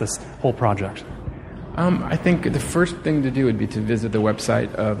experience this whole project? I think the first thing to do would be to visit the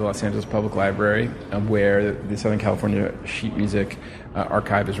website of the Los Angeles Public Library, where the Southern California Sheet Music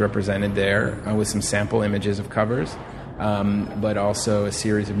Archive is represented there, with some sample images of covers, but also a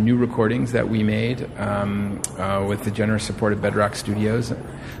series of new recordings that we made with the generous support of Bedrock Studios,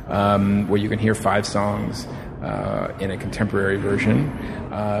 where you can hear 5 songs in a contemporary version,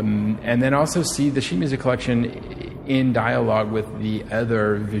 and then also see the sheet music collection in dialogue with the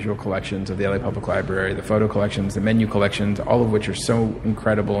other visual collections of the LA Public Library, the photo collections, the menu collections, all of which are so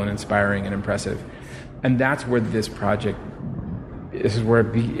incredible and inspiring and impressive. And that's where this project, it's where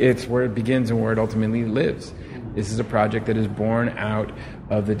it begins and where it ultimately lives. This is a project that is born out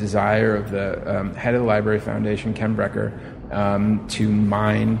of the desire of the head of the Library Foundation, Ken Brecker, to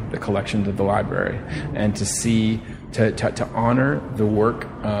mine the collections of the library and to honor the work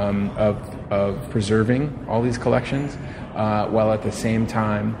of preserving all these collections, while at the same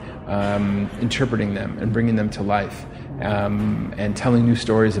time interpreting them and bringing them to life, and telling new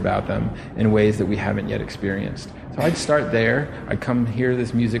stories about them in ways that we haven't yet experienced. So I'd start there. I'd come hear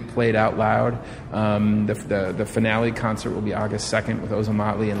this music played out loud. The finale concert will be August 2nd with Ozil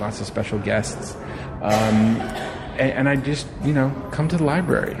Motley and lots of special guests. And I just, come to the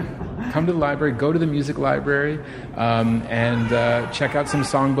library. Come to the library, go to the music library, and check out some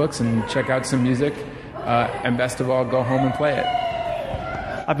songbooks and check out some music, and best of all, go home and play it.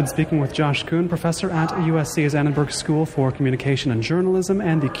 I've been speaking with Josh Kun, professor at USC's Annenberg School for Communication and Journalism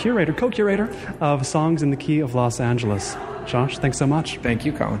and the co-curator of Songs in the Key of Los Angeles. Josh, thanks so much. Thank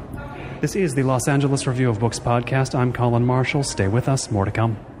you, Colin. This is the Los Angeles Review of Books podcast. I'm Colin Marshall. Stay with us. More to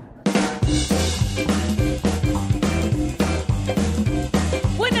come.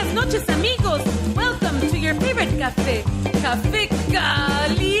 Buenas noches, amigos. Welcome to your favorite café, Café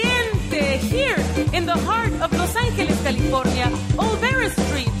Caliente, here in the heart of Los Angeles, California, Olvera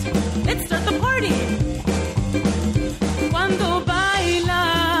Street. Let's start the party. Cuando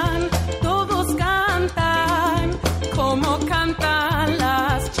bailan, todos cantan, como cantan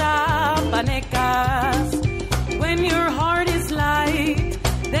las chapanecas. When your heart is light,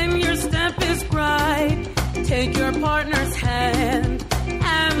 then your step is bright. Take your partner's hand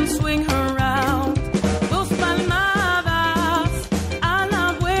and swing her round. Dos palmadas a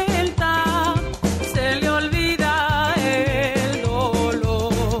la vuelta, se le olvida el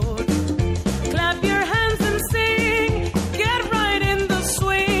dolor. Clap your hands and sing, get right in the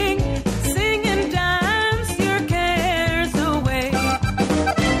swing. Sing and dance your cares away.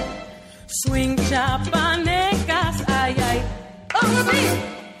 Swing chapanecas, ay, ay. Oh, sí.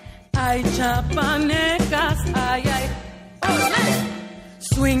 Ay, chapanecas, ay, ay. Oh, sí.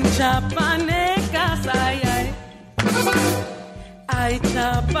 Swing chapanecas, ay, ay. Ay,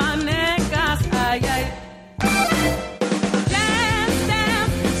 chapanecas, ay, ay. Dance,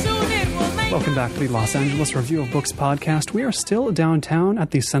 dance, soon it will make. Welcome back to the Los Angeles Review of Books podcast. We are still downtown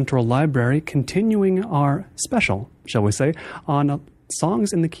at the Central Library, continuing our special, shall we say, on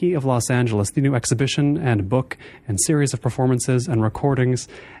Songs in the Key of Los Angeles, the new exhibition and book and series of performances and recordings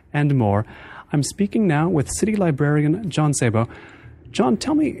and more. I'm speaking now with City Librarian John Szabo. John,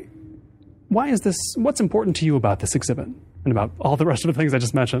 tell me, what's important to you about this exhibit and about all the rest of the things I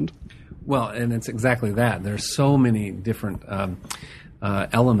just mentioned? Well, and it's exactly that. There's so many different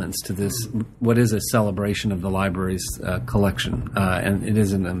elements to this, what is a celebration of the library's collection. And it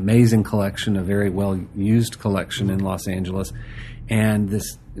is an amazing collection, a very well-used collection in Los Angeles. And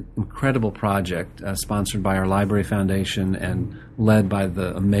this incredible project, sponsored by our Library Foundation and led by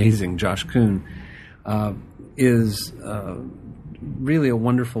the amazing Josh Kun, is really a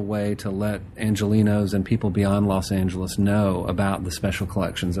wonderful way to let Angelenos and people beyond Los Angeles know about the special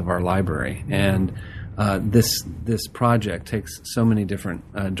collections of our library. And this project takes so many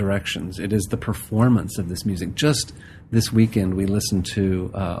different directions. It is the performance of this music. Just this weekend, we listened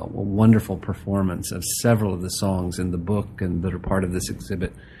to a wonderful performance of several of the songs in the book and that are part of this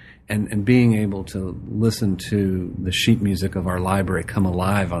exhibit. And being able to listen to the sheet music of our library come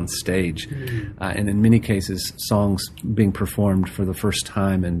alive on stage. And in many cases, songs being performed for the first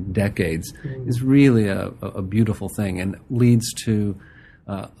time in decades is really a beautiful thing, and leads to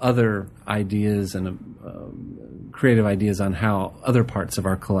other ideas and creative ideas on how other parts of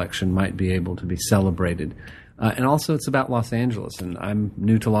our collection might be able to be celebrated. And also it's about Los Angeles, and I'm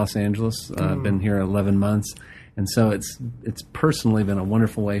new to Los Angeles. I've been here 11 months. And so it's personally been a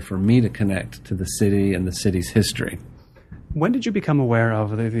wonderful way for me to connect to the city and the city's history. When did you become aware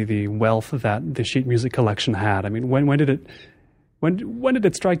of the wealth that the sheet music collection had? I mean, when did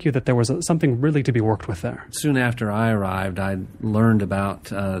it strike you that there was something really to be worked with there? Soon after I arrived, I learned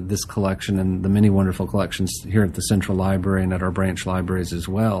about this collection and the many wonderful collections here at the Central Library and at our branch libraries as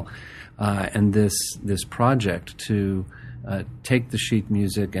well. And this project to take the sheet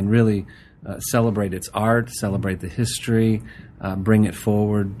music and really celebrate its art, celebrate the history, bring it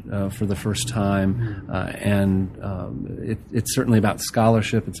forward for the first time. It's certainly about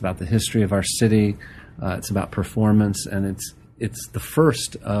scholarship. It's about the history of our city. It's about performance, and it's the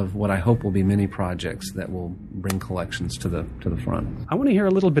first of what I hope will be many projects that will bring collections to the front. I want to hear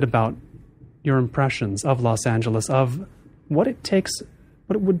a little bit about your impressions of Los Angeles, of what it takes,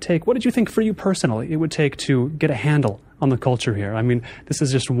 what it would take. What did you think for you personally it would take to get a handle on the culture here? I mean, this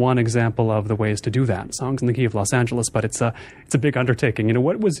is just one example of the ways to do that. Songs in the Key of Los Angeles, but it's a big undertaking. You know,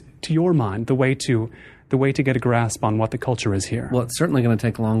 what was, to your mind, the way to get a grasp on what the culture is here? Well, it's certainly going to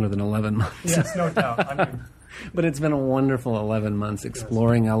take longer than 11 months. Yes, no doubt. I mean, but it's been a wonderful 11 months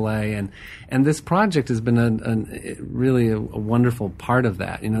exploring LA, and this project has been really a wonderful part of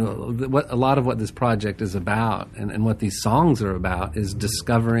that. You know, a lot of what this project is about and what these songs are about is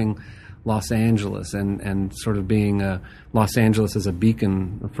discovering Los Angeles and sort of being Los Angeles as a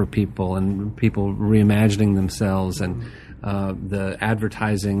beacon for people, and people reimagining themselves, and the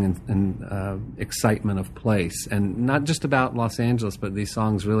advertising and excitement of place. And not just about Los Angeles, but these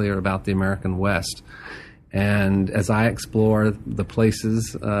songs really are about the American West. And as I explore the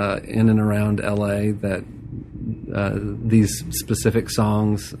places in and around LA that these specific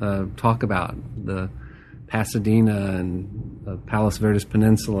songs talk about, the Pasadena and Palos Verdes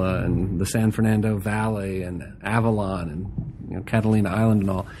Peninsula and the San Fernando Valley and Avalon and Catalina Island and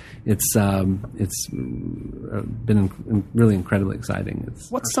all, it's been really incredibly exciting.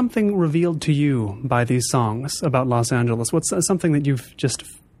 What's something revealed to you by these songs about Los Angeles? What's something that you've just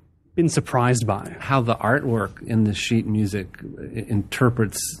been surprised by? How the artwork in the sheet music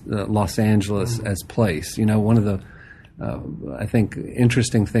interprets Los Angeles as place. You know, one of the I think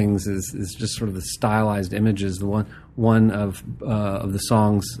interesting things is just sort of the stylized images. The one of the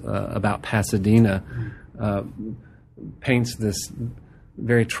songs about Pasadena paints this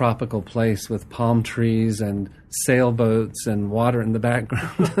very tropical place with palm trees and sailboats and water in the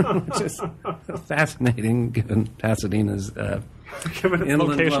background, which is fascinating given Pasadena's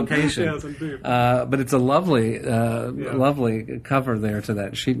inland location. Yes, indeed. But it's a lovely cover there to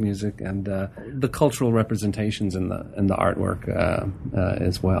that sheet music, and the cultural representations in the artwork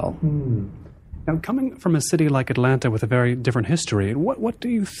as well. Now, coming from a city like Atlanta with a very different history, what do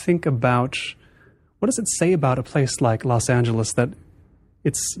you think about? What does it say about a place like Los Angeles that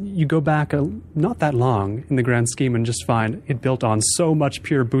you go back not that long in the grand scheme and just find it built on so much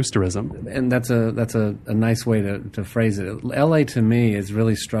pure boosterism? And that's a nice way to phrase it. LA to me has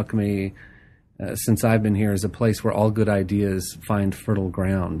really struck me since I've been here as a place where all good ideas find fertile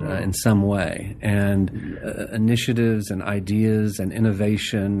ground in some way. And initiatives and ideas and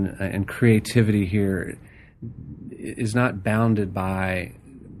innovation and creativity here is not bounded by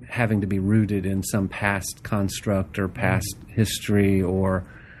having to be rooted in some past construct or past history, or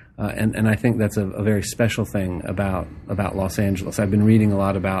and I think that's a very special thing about Los Angeles. I've been reading a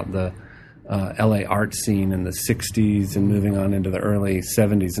lot about the LA art scene in the 60s and moving on into the early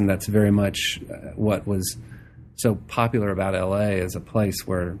 70s, and that's very much what was so popular about LA as a place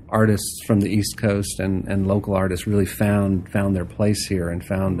where artists from the East Coast and local artists really found their place here and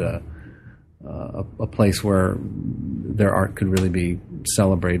found a place where their art could really be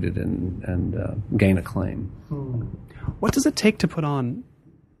celebrated and gain acclaim. What does it take to put on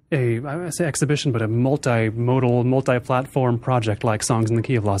I say exhibition, but a multimodal, multi-platform project like Songs in the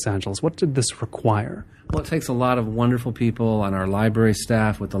Key of Los Angeles? What did this require? Well, it takes a lot of wonderful people on our library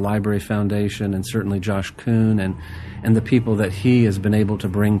staff with the Library Foundation, and certainly Josh Kun and the people that he has been able to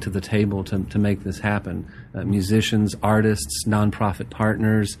bring to the table to make this happen. Musicians, artists, nonprofit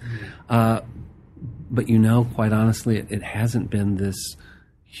partners. But quite honestly, it hasn't been this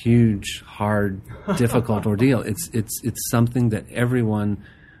huge, hard, difficult ordeal. It's something that everyone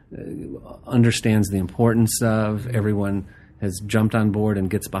understands the importance of. Everyone has jumped on board and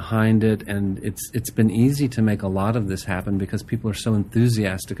gets behind it, and it's been easy to make a lot of this happen because people are so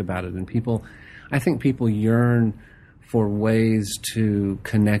enthusiastic about it, and I think people yearn for ways to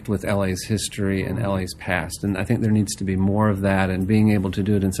connect with LA's history and LA's past, and I think there needs to be more of that, and being able to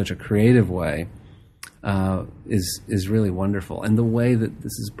do it in such a creative way is really wonderful. And the way that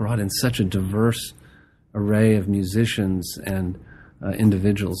this is brought in such a diverse array of musicians and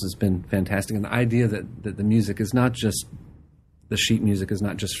individuals has been fantastic. And the idea that the music is not just, the sheet music is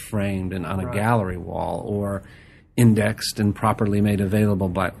not just framed and on a gallery wall or indexed and properly made available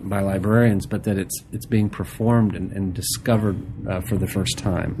by librarians, but that it's being performed and discovered for the first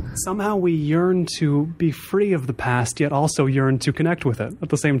time. Somehow we yearn to be free of the past, yet also yearn to connect with it at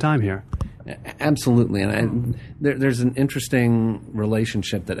the same time here. Absolutely, and there's an interesting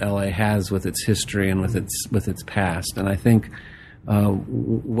relationship that LA has with its history and with its past, and I think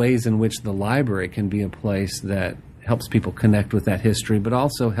ways in which the library can be a place that helps people connect with that history, but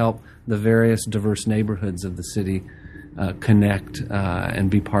also help the various diverse neighborhoods of the city connect and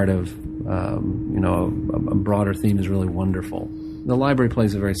be part of a broader theme is really wonderful. The library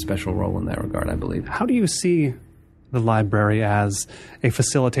plays a very special role in that regard, I believe. How do you see the library as a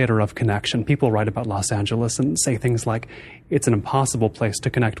facilitator of connection? People write about Los Angeles and say things like it's an impossible place to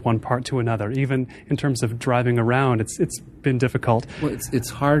connect one part to another. Even in terms of driving around, it's been difficult. Well, it's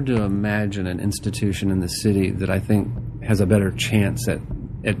hard to imagine an institution in the city that I think has a better chance at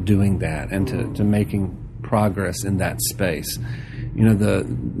doing that and to making progress in that space.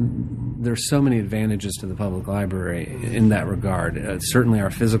 There's so many advantages to the public library in that regard. Certainly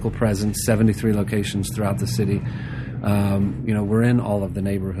our physical presence, 73 locations throughout the city. We're in all of the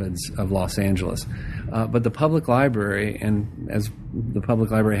neighborhoods of Los Angeles. But the public library, and as the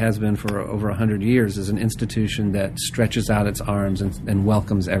public library has been for over 100 years, is an institution that stretches out its arms and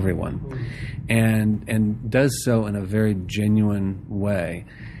welcomes everyone, and does so in a very genuine way.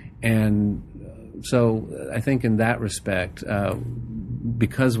 And so I think in that respect,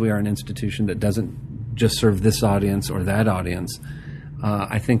 because we are an institution that doesn't just serve this audience or that audience,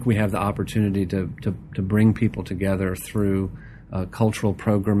 I think we have the opportunity to bring people together through cultural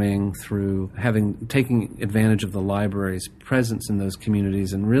programming, through taking advantage of the library's presence in those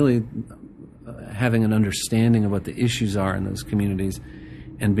communities and really having an understanding of what the issues are in those communities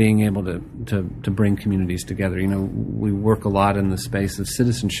and being able to bring communities together. We work a lot in the space of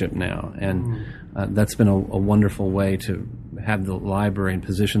citizenship now, and that's been a wonderful way to have the library and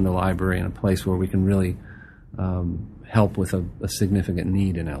position the library in a place where we can really help with a significant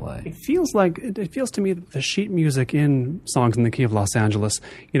need in LA. It feels to me that the sheet music in Songs in the Key of Los Angeles,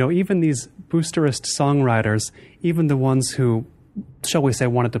 even these boosterist songwriters, even the ones who, shall we say,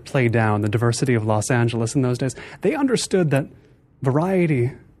 wanted to play down the diversity of Los Angeles in those days, they understood that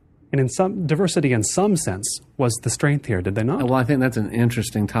variety and diversity in some sense was the strength here, did they not? Well, I think that's an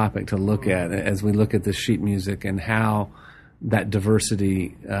interesting topic to look at as we look at the sheet music and how that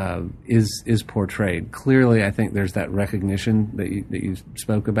diversity is portrayed. Clearly, I think there's that recognition that you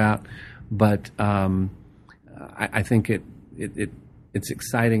spoke about, but I think it's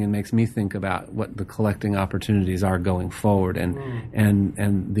exciting and makes me think about what the collecting opportunities are going forward,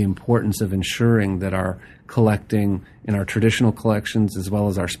 and the importance of ensuring that our collecting in our traditional collections as well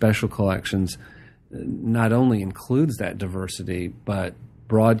as our special collections not only includes that diversity, but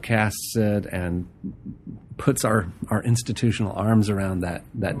broadcasts it and puts our institutional arms around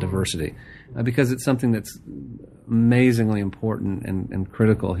that diversity, because it's something that's amazingly important and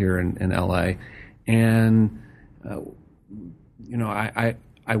critical here in LA. And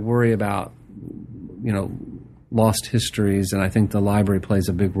I worry about lost histories, and I think the library plays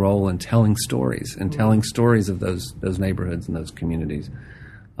a big role in telling stories of those neighborhoods and those communities.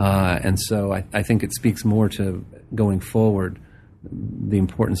 And so I think it speaks more to going forward the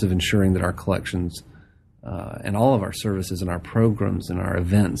importance of ensuring that our collections and all of our services and our programs and our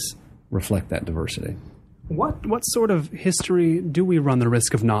events reflect that diversity. What sort of history do we run the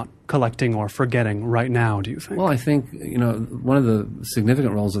risk of not collecting or forgetting right now, do you think? Well, I think, one of the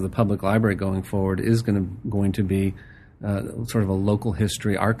significant roles of the public library going forward is going to be sort of a local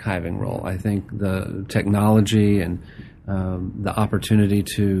history archiving role. I think the technology and the opportunity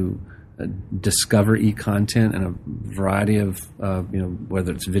to discover e-content and a variety of,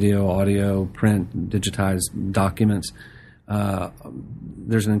 whether it's video, audio, print, digitized documents,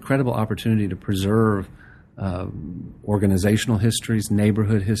 there's an incredible opportunity to preserve organizational histories,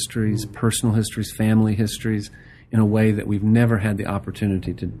 neighborhood histories, personal histories, family histories in a way that we've never had the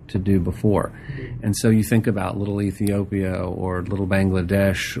opportunity to do before. And so you think about Little Ethiopia or Little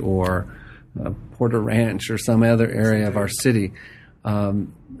Bangladesh or Porter Ranch or some other area of our city.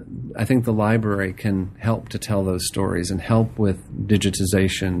 I think the library can help to tell those stories and help with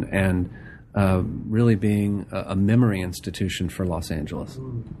digitization and really being a memory institution for Los Angeles.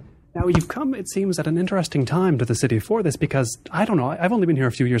 Now, you've come, it seems, at an interesting time to the city for this because, I don't know, I've only been here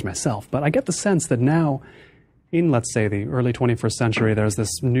a few years myself, but I get the sense that now, in, let's say, the early 21st century, there's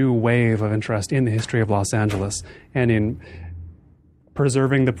this new wave of interest in the history of Los Angeles and in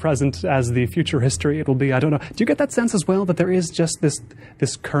preserving the present as the future history it will be. I don't know. Do you get that sense as well, that there is just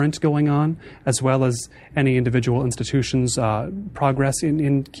this current going on, as well as any individual institutions' progress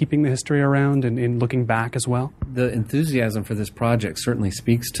in keeping the history around and in looking back as well? The enthusiasm for this project certainly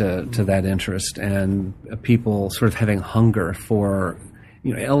speaks to that interest and people sort of having hunger for,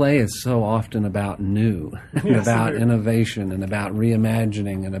 LA is so often about new, and about innovation and about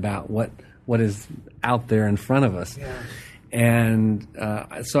reimagining and about what is out there in front of us. Yeah. And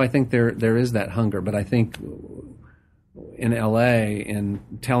so I think there is that hunger, but I think in LA, in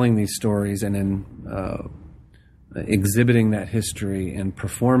telling these stories and in exhibiting that history and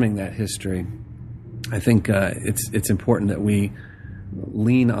performing that history, I think it's important that we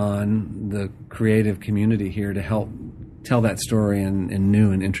lean on the creative community here to help tell that story in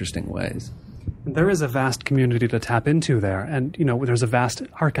new and interesting ways. There is a vast community to tap into there. And, there's a vast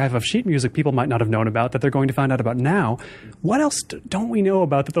archive of sheet music people might not have known about that they're going to find out about now. What else don't we know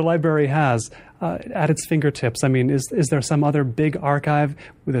about that the library has at its fingertips? I mean, is there some other big archive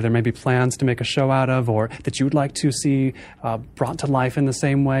that there may be plans to make a show out of or that you'd like to see brought to life in the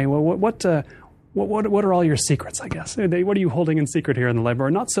same way? What are all your secrets, I guess? What are you holding in secret here in the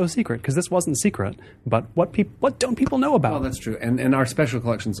library? Not so secret, because this wasn't secret, but what don't people know about? Well, that's true. And our special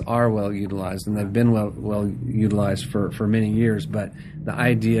collections are well utilized, and they've been well utilized for many years. But the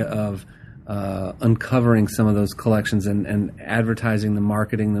idea of uncovering some of those collections and advertising them,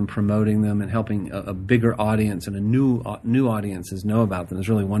 marketing them, promoting them, and helping a bigger audience and a new audiences know about them is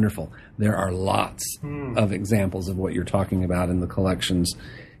really wonderful. There are lots of examples of what you're talking about in the collections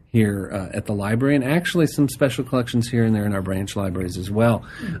here at the library, and actually some special collections here and there in our branch libraries as well.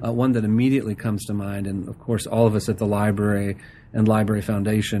 One that immediately comes to mind, and of course all of us at the library and Library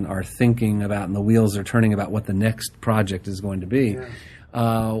Foundation are thinking about, and the wheels are turning about what the next project is going to be.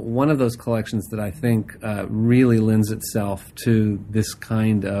 Yeah. One of those collections that I think really lends itself to this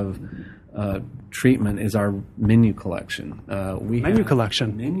kind of treatment is our menu collection.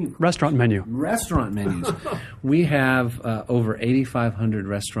 Restaurant menu. Restaurant menus. We have over 8,500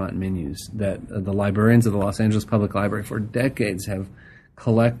 restaurant menus that the librarians of the Los Angeles Public Library for decades have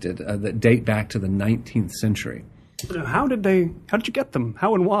collected that date back to the 19th century. How did you get them?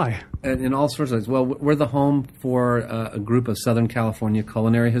 How and why? In all sorts of ways. Well, we're the home for a group of Southern California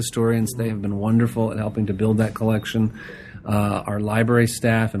culinary historians. They have been wonderful at helping to build that collection. Our library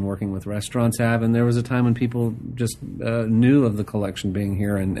staff and working with restaurants have, and there was a time when people just knew of the collection being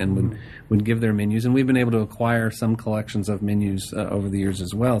here and would give their menus, and we've been able to acquire some collections of menus over the years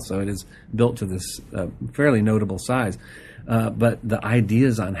as well, so it is built to this fairly notable size. But the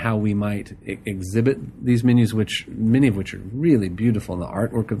ideas on how we might exhibit these menus, many of which are really beautiful, and the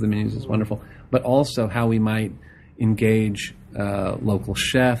artwork of the menus is wonderful, but also how we might engage local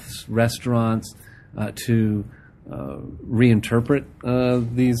chefs, restaurants to reinterpret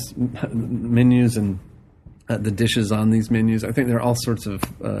these menus and the dishes on these menus. I think there are all sorts of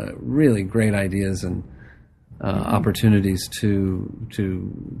really great ideas and opportunities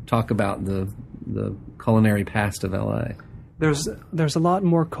to talk about the culinary past of LA. There's a lot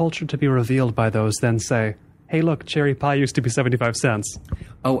more culture to be revealed by those than say, hey, look, cherry pie used to be 75 cents.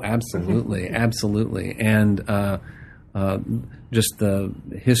 Oh, absolutely, absolutely. And just the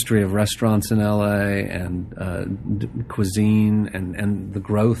history of restaurants in LA and cuisine and the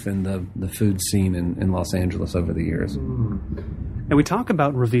growth in the food scene in Los Angeles over the years. And we talk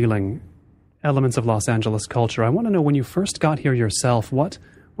about revealing elements of Los Angeles culture. I want to know, when you first got here yourself, what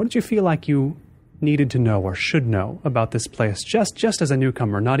did you feel like you needed to know or should know about this place, just as a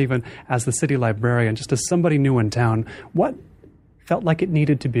newcomer, not even as the city librarian, just as somebody new in town? What felt like it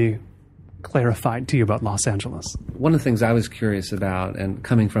needed to be clarified to you about Los Angeles? One of the things I was curious about, and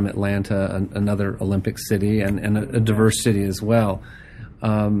coming from Atlanta, another Olympic city and a diverse city as well,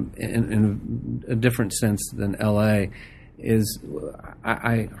 in a different sense than LA, is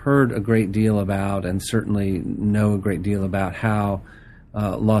I heard a great deal about, and certainly know a great deal about, how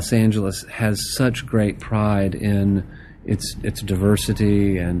Los Angeles has such great pride in its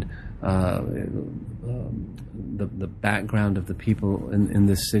diversity and the background of the people in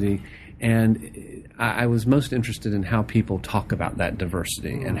this city. And I was most interested in how people talk about that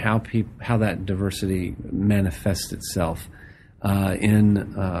diversity and how that diversity manifests itself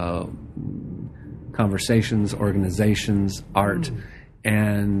in conversations, organizations, art.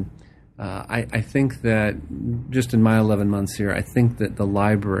 And I think that just in my 11 months here, I think that the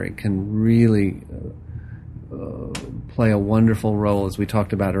library can really play a wonderful role, as we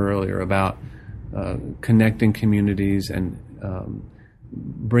talked about earlier, about connecting communities and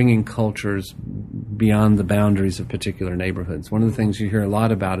bringing cultures beyond the boundaries of particular neighborhoods. One of the things you hear a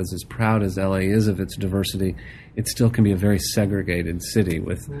lot about is, as proud as LA is of its diversity, it still can be a very segregated city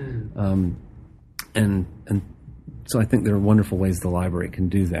with, and so I think there are wonderful ways the library can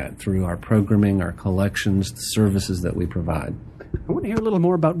do that through our programming, our collections, the services that we provide. I want to hear a little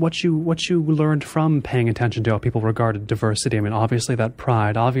more about what you learned from paying attention to how people regarded diversity. I mean, obviously that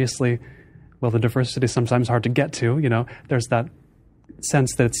pride, obviously, well, the diversity is sometimes hard to get to. You know, there's that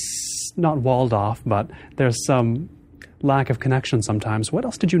sense that it's not walled off, but there's some lack of connection sometimes. What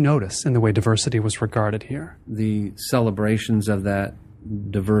else did you notice in the way diversity was regarded here? The celebrations of that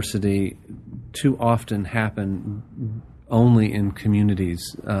diversity too often happen only in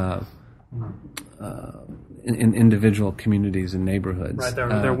communities, in individual communities and neighborhoods. Right,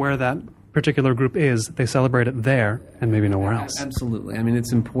 they're where that particular group is. They celebrate it there and maybe nowhere else. Absolutely. I mean,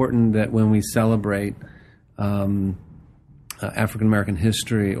 it's important that when we celebrate African American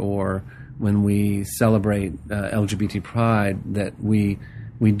history, or when we celebrate LGBT pride, that we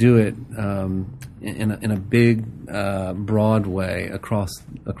do it in a big, broad way across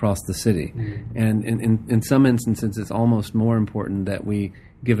the city. Mm-hmm. And in some instances, it's almost more important that we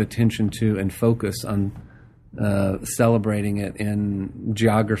give attention to and focus on celebrating it in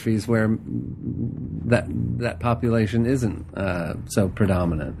geographies where that population isn't so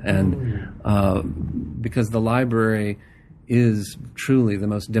predominant. And because the library is truly the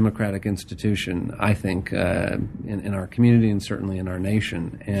most democratic institution, I think, in our community and certainly in our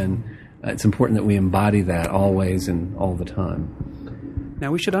nation. And it's important that we embody that always and all the time.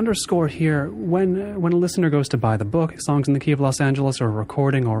 Now, we should underscore here, when a listener goes to buy the book, Songs in the Key of Los Angeles, or a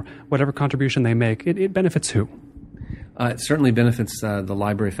recording, or whatever contribution they make, it benefits who? It certainly benefits the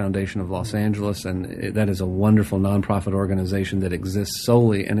Library Foundation of Los Angeles, and that is a wonderful nonprofit organization that exists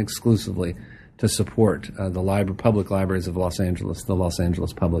solely and exclusively to support the public libraries of Los Angeles, the Los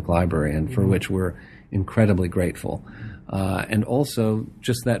Angeles Public Library, and for which we're incredibly grateful. And also,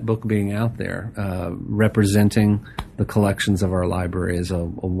 just that book being out there, representing the collections of our library, is a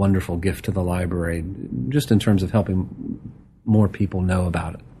wonderful gift to the library, just in terms of helping more people know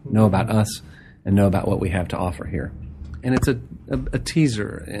about it, know about us, and know about what we have to offer here. And it's a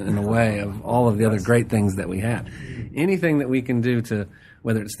teaser, in a way, of all of the other great things that we have. Anything that we can do to,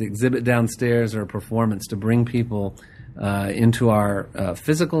 whether it's the exhibit downstairs or a performance, to bring people into our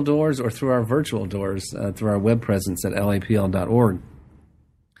physical doors or through our virtual doors, through our web presence at lapl.org,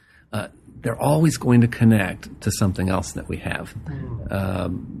 they're always going to connect to something else that we have.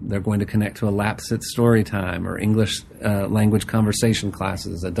 They're going to connect to a Lapsit story time, or English language conversation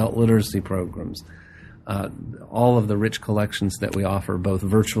classes, adult literacy programs, all of the rich collections that we offer, both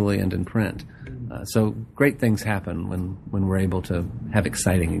virtually and in print. So great things happen when we're able to have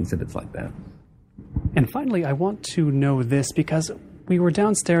exciting exhibits like that. And finally, I want to know this, because we were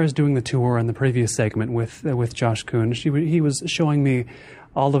downstairs doing the tour in the previous segment with Josh Kun. He was showing me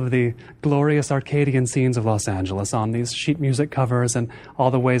all of the glorious Arcadian scenes of Los Angeles on these sheet music covers, and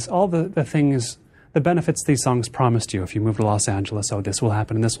all the things, the benefits these songs promised you if you move to Los Angeles. Oh, this will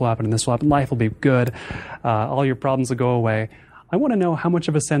happen, and this will happen, and this will happen. Life will be good. All your problems will go away. I want to know how much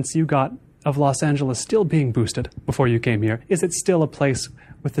of a sense you got of Los Angeles still being boosted before you came here. Is it still a place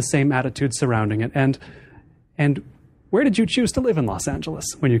with the same attitude surrounding it? And where did you choose to live in Los Angeles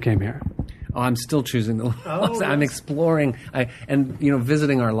when you came here? Oh, I'm still choosing the Yes. I'm exploring.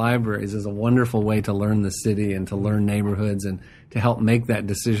 Visiting our libraries is a wonderful way to learn the city and to learn neighborhoods and to help make that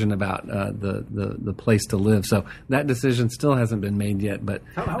decision about the place to live. So that decision still hasn't been made yet. But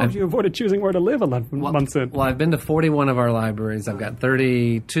how have you avoided choosing where to live 11 months in? Well, I've been to 41 of our libraries. I've got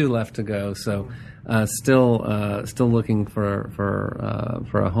 32 left to go. So still looking for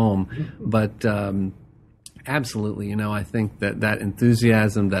a home. But Absolutely. I think that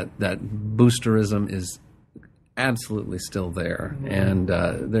enthusiasm, that boosterism is absolutely still there. And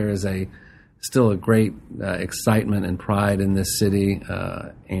there is still a great excitement and pride in this city.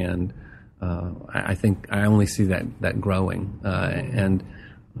 And I think I only see that growing. And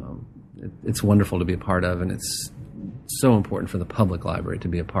it's wonderful to be a part of. And it's so important for the public library to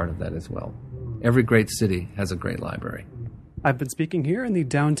be a part of that as well. Every great city has a great library. I've been speaking here in the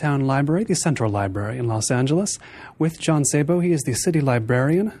Downtown Library, the Central Library in Los Angeles, with John Szabo. He is the City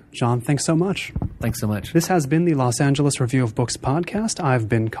Librarian. John, thanks so much. Thanks so much. This has been the Los Angeles Review of Books podcast. I've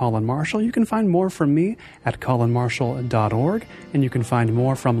been Colin Marshall. You can find more from me at colinmarshall.org, and you can find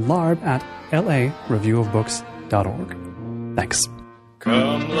more from LARB at lareviewofbooks.org. Thanks.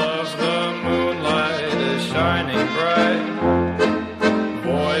 Come, love, the moonlight is shining bright.